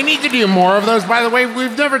 We need to do more of those, by the way.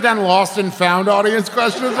 We've never done lost and found audience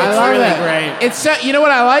questions. I love really it. great. It's so, you know what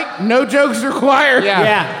I like? No jokes required.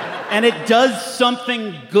 Yeah. And it does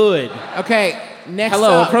something good. Okay, next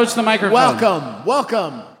Hello, up. approach the microphone.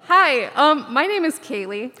 Welcome. Hi, my name is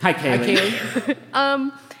Kaylee. Hi,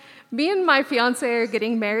 Kaylee. Me and my fiance are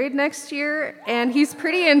getting married next year, and he's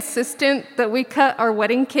pretty insistent that we cut our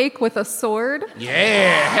wedding cake with a sword.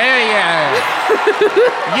 Yeah, hell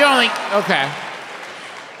yeah. You only, okay.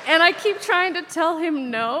 And I keep trying to tell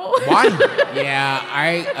him no. Why? Yeah,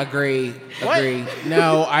 I agree.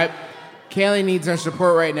 No, Kaylee needs our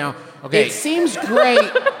support right now. Okay. It seems great.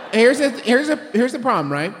 Here's the problem,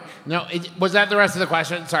 right? No, was that the rest of the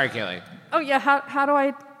question? Sorry, Kaylee. Oh, yeah, how do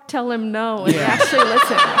I tell him no and he actually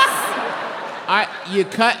listens?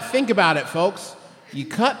 Think about it, folks. You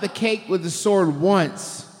cut the cake with the sword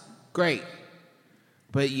once. Great.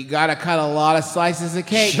 But you gotta cut a lot of slices of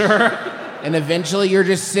cake. Sure. And eventually you're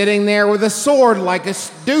just sitting there with a sword like a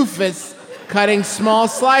doofus, cutting small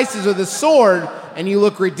slices with a sword, and you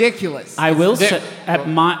look ridiculous. I will say, at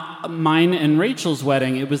mine and Rachel's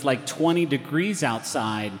wedding, it was like 20 degrees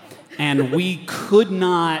outside, and we could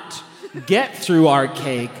not get through our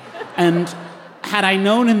cake. And had I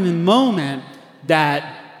known in the moment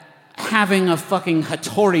that having a fucking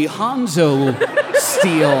Hattori Hanzo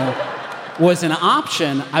steel was an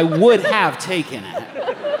option, I would have taken it.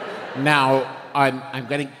 Now, I'm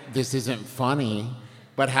getting, this isn't funny,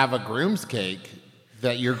 but have a groom's cake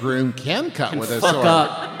that your groom can cut with a sword.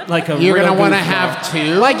 Up like a You're real going to want to goofball. have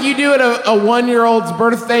two? Like you do at a 1-year-old's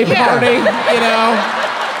birthday party, you know?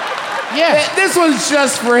 Yeah. This one's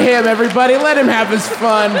just for him, everybody. Let him have his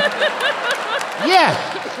fun. Yeah.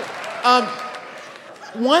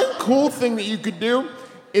 One cool thing that you could do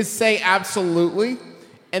is say absolutely,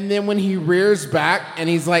 and then when he rears back and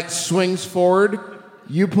he's like swings forward,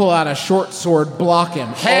 you pull out a short sword, block him.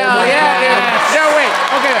 Hell yeah. No, wait.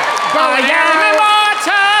 Okay. I am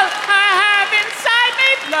immortal. I have inside me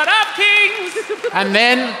blood of kings. And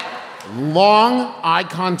then long eye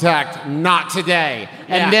contact, not today.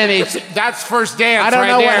 And then that's first dance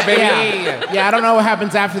baby. Yeah, I don't know what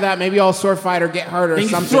happens after that. Maybe I'll sword fight or get hurt or And you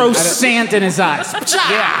something. throw sand in his eyes.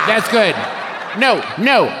 Yeah, that's good. No.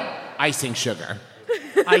 Icing sugar.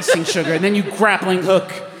 Icing sugar, and then you grappling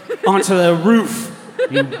hook onto the roof,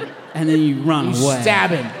 and then you run away. Stab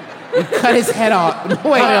him. You cut his head off.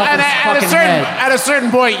 Wait, At a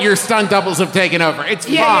certain point, your stunt doubles have taken over. It's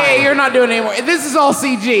fine. Yeah, you're not doing it anymore. This is all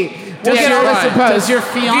CG. We'll get all this in post. Does your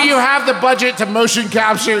fiance? Do you have the budget to motion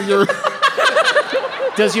capture your?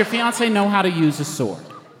 Does your fiance know how to use a sword?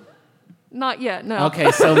 Not yet, no.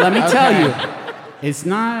 Okay, so let me tell you, it's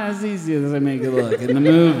not as easy as I make it look in the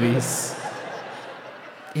movies.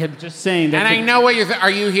 I'm just saying that. And I know what you're. Are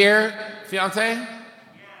you here, fiance? Yeah.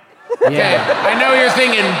 Okay. I know you're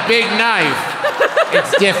thinking big knife.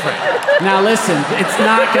 It's different. Now listen, it's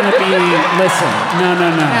not going to be. Listen, no.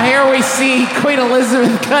 Now here we see Queen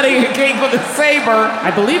Elizabeth cutting a cake with a saber.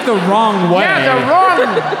 I believe the wrong way. Yeah, the wrong.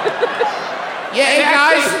 Yeah, hey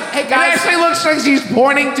guys. It actually looks like she's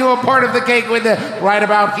pointing to a part of the cake with the right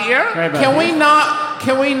about here. Can we not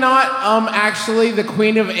actually the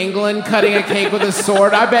Queen of England cutting a cake with a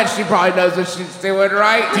sword? I bet she probably knows what she's doing,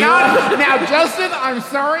 right? Now, Justin, I'm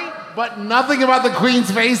sorry, but nothing about the Queen's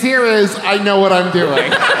face here is I know what I'm doing.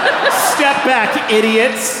 Step back,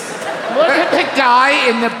 idiots. Look at the guy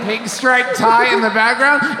in the pig stripe tie in the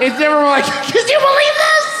background. It's never like, can you believe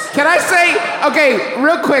this? Can I say, okay,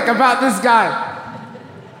 real quick about this guy.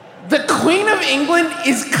 The Queen of England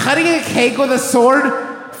is cutting a cake with a sword?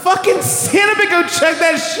 Fucking stand up and go check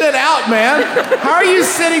that shit out, man. How are you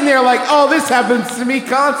sitting there like, oh, this happens to me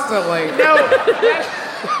constantly? No.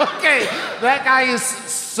 Okay, that guy is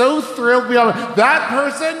so thrilled beyond. That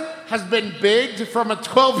person has been bigged from a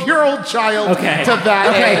 12-year-old child to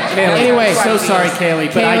that age. Kaylee. Anyway, so sorry,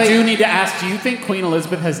 Kaylee, but I do need to ask, do you think Queen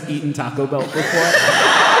Elizabeth has eaten Taco Bell before?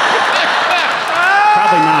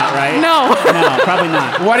 Probably not, right? No, probably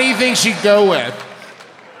not. What do you think she'd go with?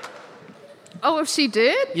 Oh, if she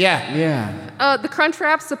did? Yeah. The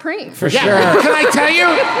Crunchwrap Supreme. For sure. Can I tell you?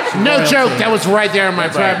 No joke. That was right there in my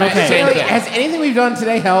brain. Right, okay. Same Kaylee, thing. has anything we've done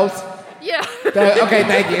today helped? Yeah. Okay,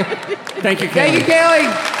 thank you. Thank you, Kaylee. Thank you,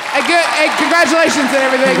 Kaylee. Hey, congratulations and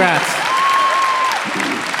everything. Congrats.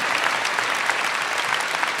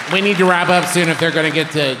 We need to wrap up soon if they're going to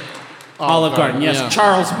get to Olive Garden. Yes, Yeah.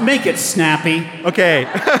 Charles, make it snappy. Okay.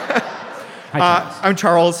 Hi, Charles. I'm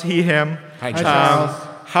Charles, he, him. Hi, Charles.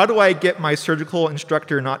 How do I get my surgical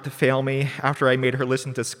instructor not to fail me after I made her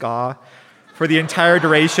listen to ska for the entire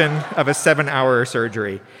duration of a 7-hour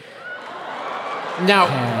surgery?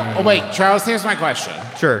 Now, wait, Charles, here's my question.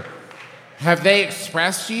 Sure. Have they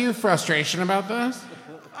expressed to you frustration about this?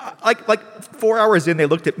 Like 4 hours in, they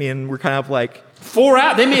looked at me and were kind of like... 4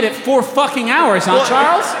 hours? They made it 4 fucking hours, huh,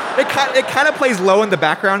 Charles? It kind of plays low in the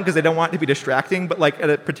background because they don't want it to be distracting, but like at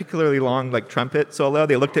a particularly long like trumpet solo,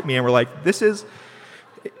 they looked at me and were like,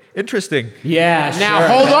 Interesting. Yeah. Now, sure.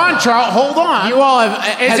 hold on, Charles. Hold on. You all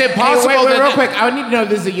have. Is it possible Wait, that real quick. I need to know if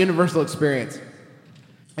this is a universal experience.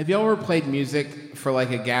 Have you ever played music for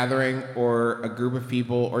like a gathering or a group of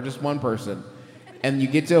people or just one person, and you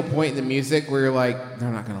get to a point in the music where you're like,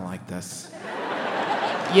 they're not gonna like this?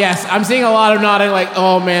 Yes, I'm seeing a lot of nodding. Like,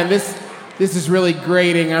 oh man, this is really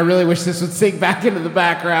grating. I really wish this would sink back into the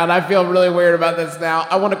background. I feel really weird about this now.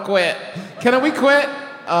 I want to quit. Can we quit?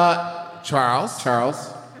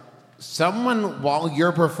 Charles. Someone, while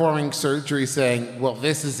you're performing surgery, saying, well,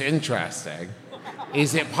 this is interesting.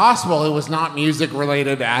 Is it possible it was not music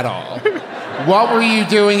related at all? What were you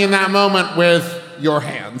doing in that moment with your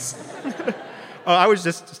hands? I was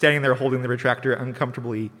just standing there holding the retractor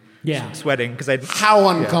uncomfortably sweating because I. How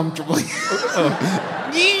uncomfortably?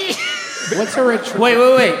 What's a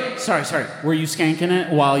retractor? Wait. Sorry. Were you skanking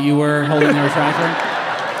it while you were holding the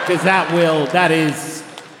retractor? Because that is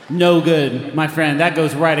no good, my friend. That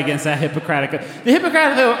goes right against that Hippocratic oath. The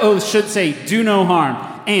Hippocratic oath should say, do no harm.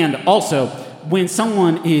 And also, when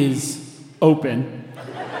someone is open,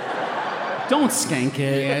 don't skank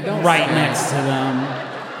it right next to them.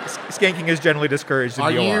 Skanking is generally discouraged in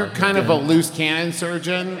Are the OR. you kind of a loose cannon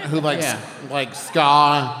surgeon who like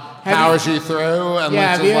ska powers you through? And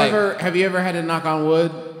have you ever had to knock on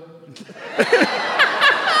wood?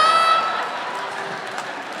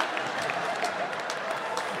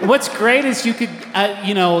 What's great is you could,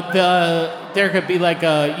 there could be like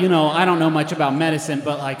a, I don't know much about medicine,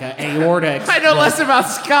 but like an aorta. I know less about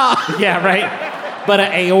ska. Yeah, right. But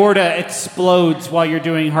an aorta explodes while you're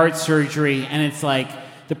doing heart surgery, and it's like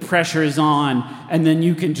the pressure is on, and then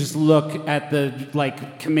you can just look at the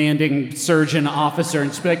like commanding surgeon officer and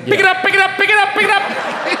just be like, pick it up.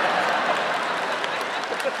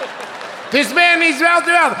 This man needs mouth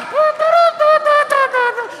to mouth.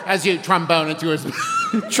 As you trombone into his mouth.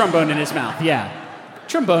 Trombone in his mouth, yeah.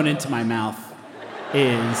 Trombone into my mouth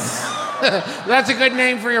is... That's a good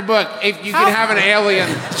name for your book. If you could have an alien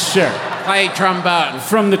play trombone.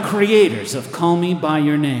 From the creators of Call Me By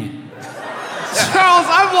Your Name. Charles,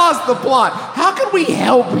 I've lost the plot. How can we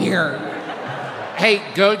help here? Hey,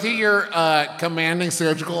 go to your commanding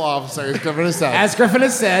surgical officer, as Griffin has said. As Griffin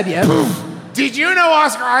has said, yes. Did you know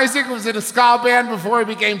Oscar Isaac was in a ska band before he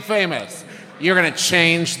became famous? You're going to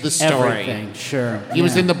change the story. Everything, sure. He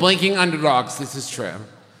was in the Blinking Underdogs. This is true.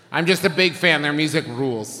 I'm just a big fan. Their music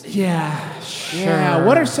rules. Yeah, sure. Yeah,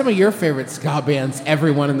 what are some of your favorite ska bands,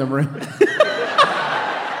 everyone in the room?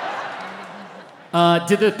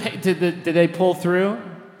 Did they pull through?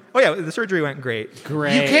 Oh, yeah, the surgery went great.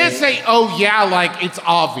 Great. You can't say, oh, yeah, like it's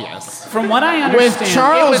obvious. From what I understand, with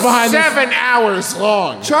Charles it was behind 7 hours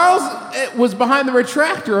long. Charles was behind the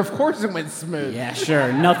retractor. Of course it went smooth. Yeah,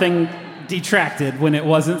 sure. Nothing detracted when it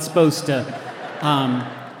wasn't supposed to.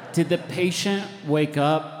 Did the patient wake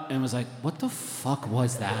up and was like, what the fuck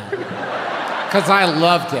was that? Because I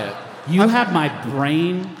loved it. You had my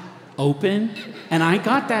brain open, and I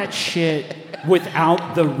got that shit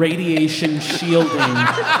without the radiation shielding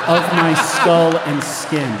of my skull and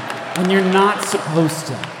skin. And you're not supposed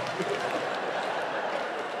to.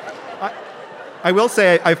 I will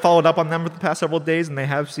say I followed up on them for the past several days, and they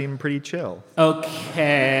have seemed pretty chill.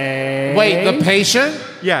 Okay. Wait, the patient?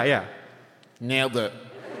 Yeah. Nailed it.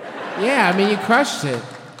 Yeah, I mean, you crushed it.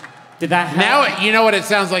 Did that help? Now, you know what it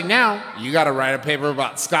sounds like now? You got to write a paper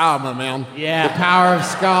about ska, my man. Yeah. The power of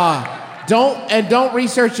ska. Don't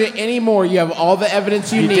research it anymore. You have all the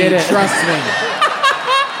evidence you need. Did it. Trust me.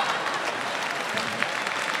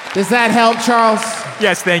 Does that help, Charles?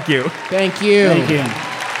 Yes, thank you. Thank you. Thank you.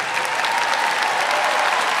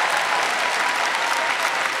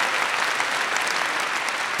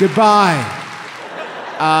 Goodbye.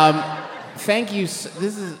 Thank you.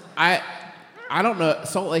 This is I don't know.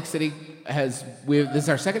 Salt Lake City this is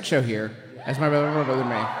our second show here. As my brother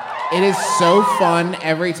May. It is so fun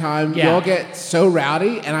every time. Yeah. Y'all get so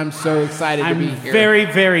rowdy, and I'm so excited to be I'm here. very,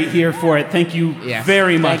 very here for it. Thank you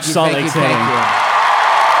very much, Salt Lake City. Thank you.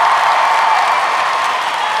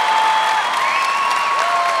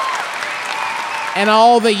 And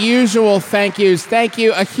all the usual thank yous. Thank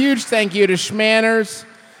you. A huge thank you to Schmanners.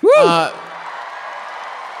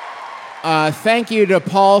 Thank you to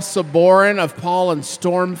Paul Saborin of Paul and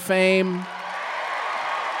Storm fame.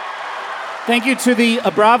 Thank you to the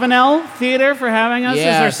Abravanel Theater for having us. This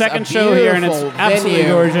is our second show here, and it's absolutely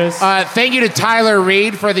gorgeous. Thank you to Tyler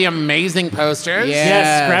Reed for the amazing posters.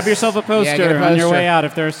 Yes, grab yourself a poster, on your way out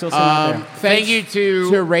if there's still some out there. Thank you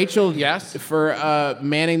to Rachel yes. for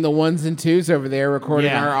manning the ones and twos over there,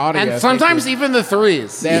 recording our audio. And sometimes even the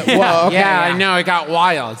threes. I know, it got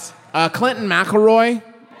wild. Clinton McElroy.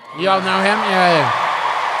 You all know him? Yeah.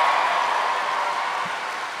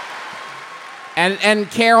 And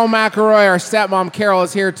Carol McElroy, our stepmom Carol,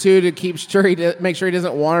 is here too to make sure he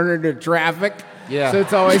doesn't wander into traffic. Yeah. So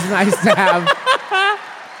it's always nice to have.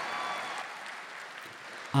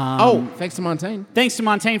 Thanks to Montaigne. Thanks to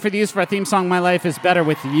Montaigne for the use of our theme song, My Life is Better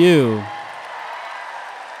With You.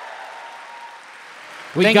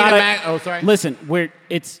 We gotta, listen,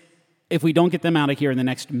 if we don't get them out of here in the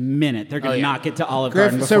next minute, they're going to not get to Olive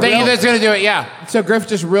Garden. Griff, so Thank you, that's going to do it, yeah. So Griff,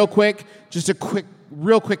 just real quick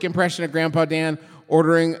impression of Grandpa Dan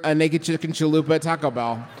ordering a naked chicken chalupa at Taco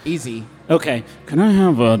Bell. Easy. Okay. Can I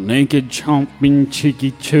have a naked chomping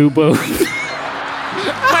chicky chubo?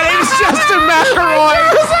 My name is Justin McElroy.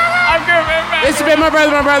 I'm Griffin. This has been my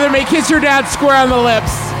brother. May kiss your dad square on the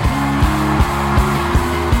lips.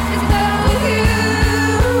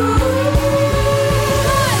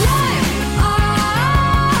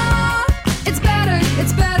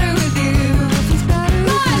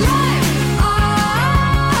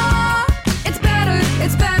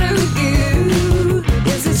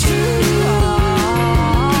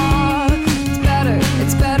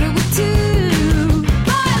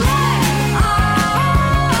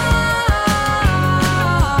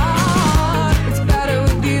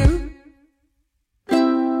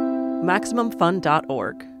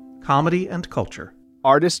 MaximumFun.org. Comedy and culture.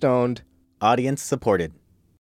 Artist owned. Audience supported.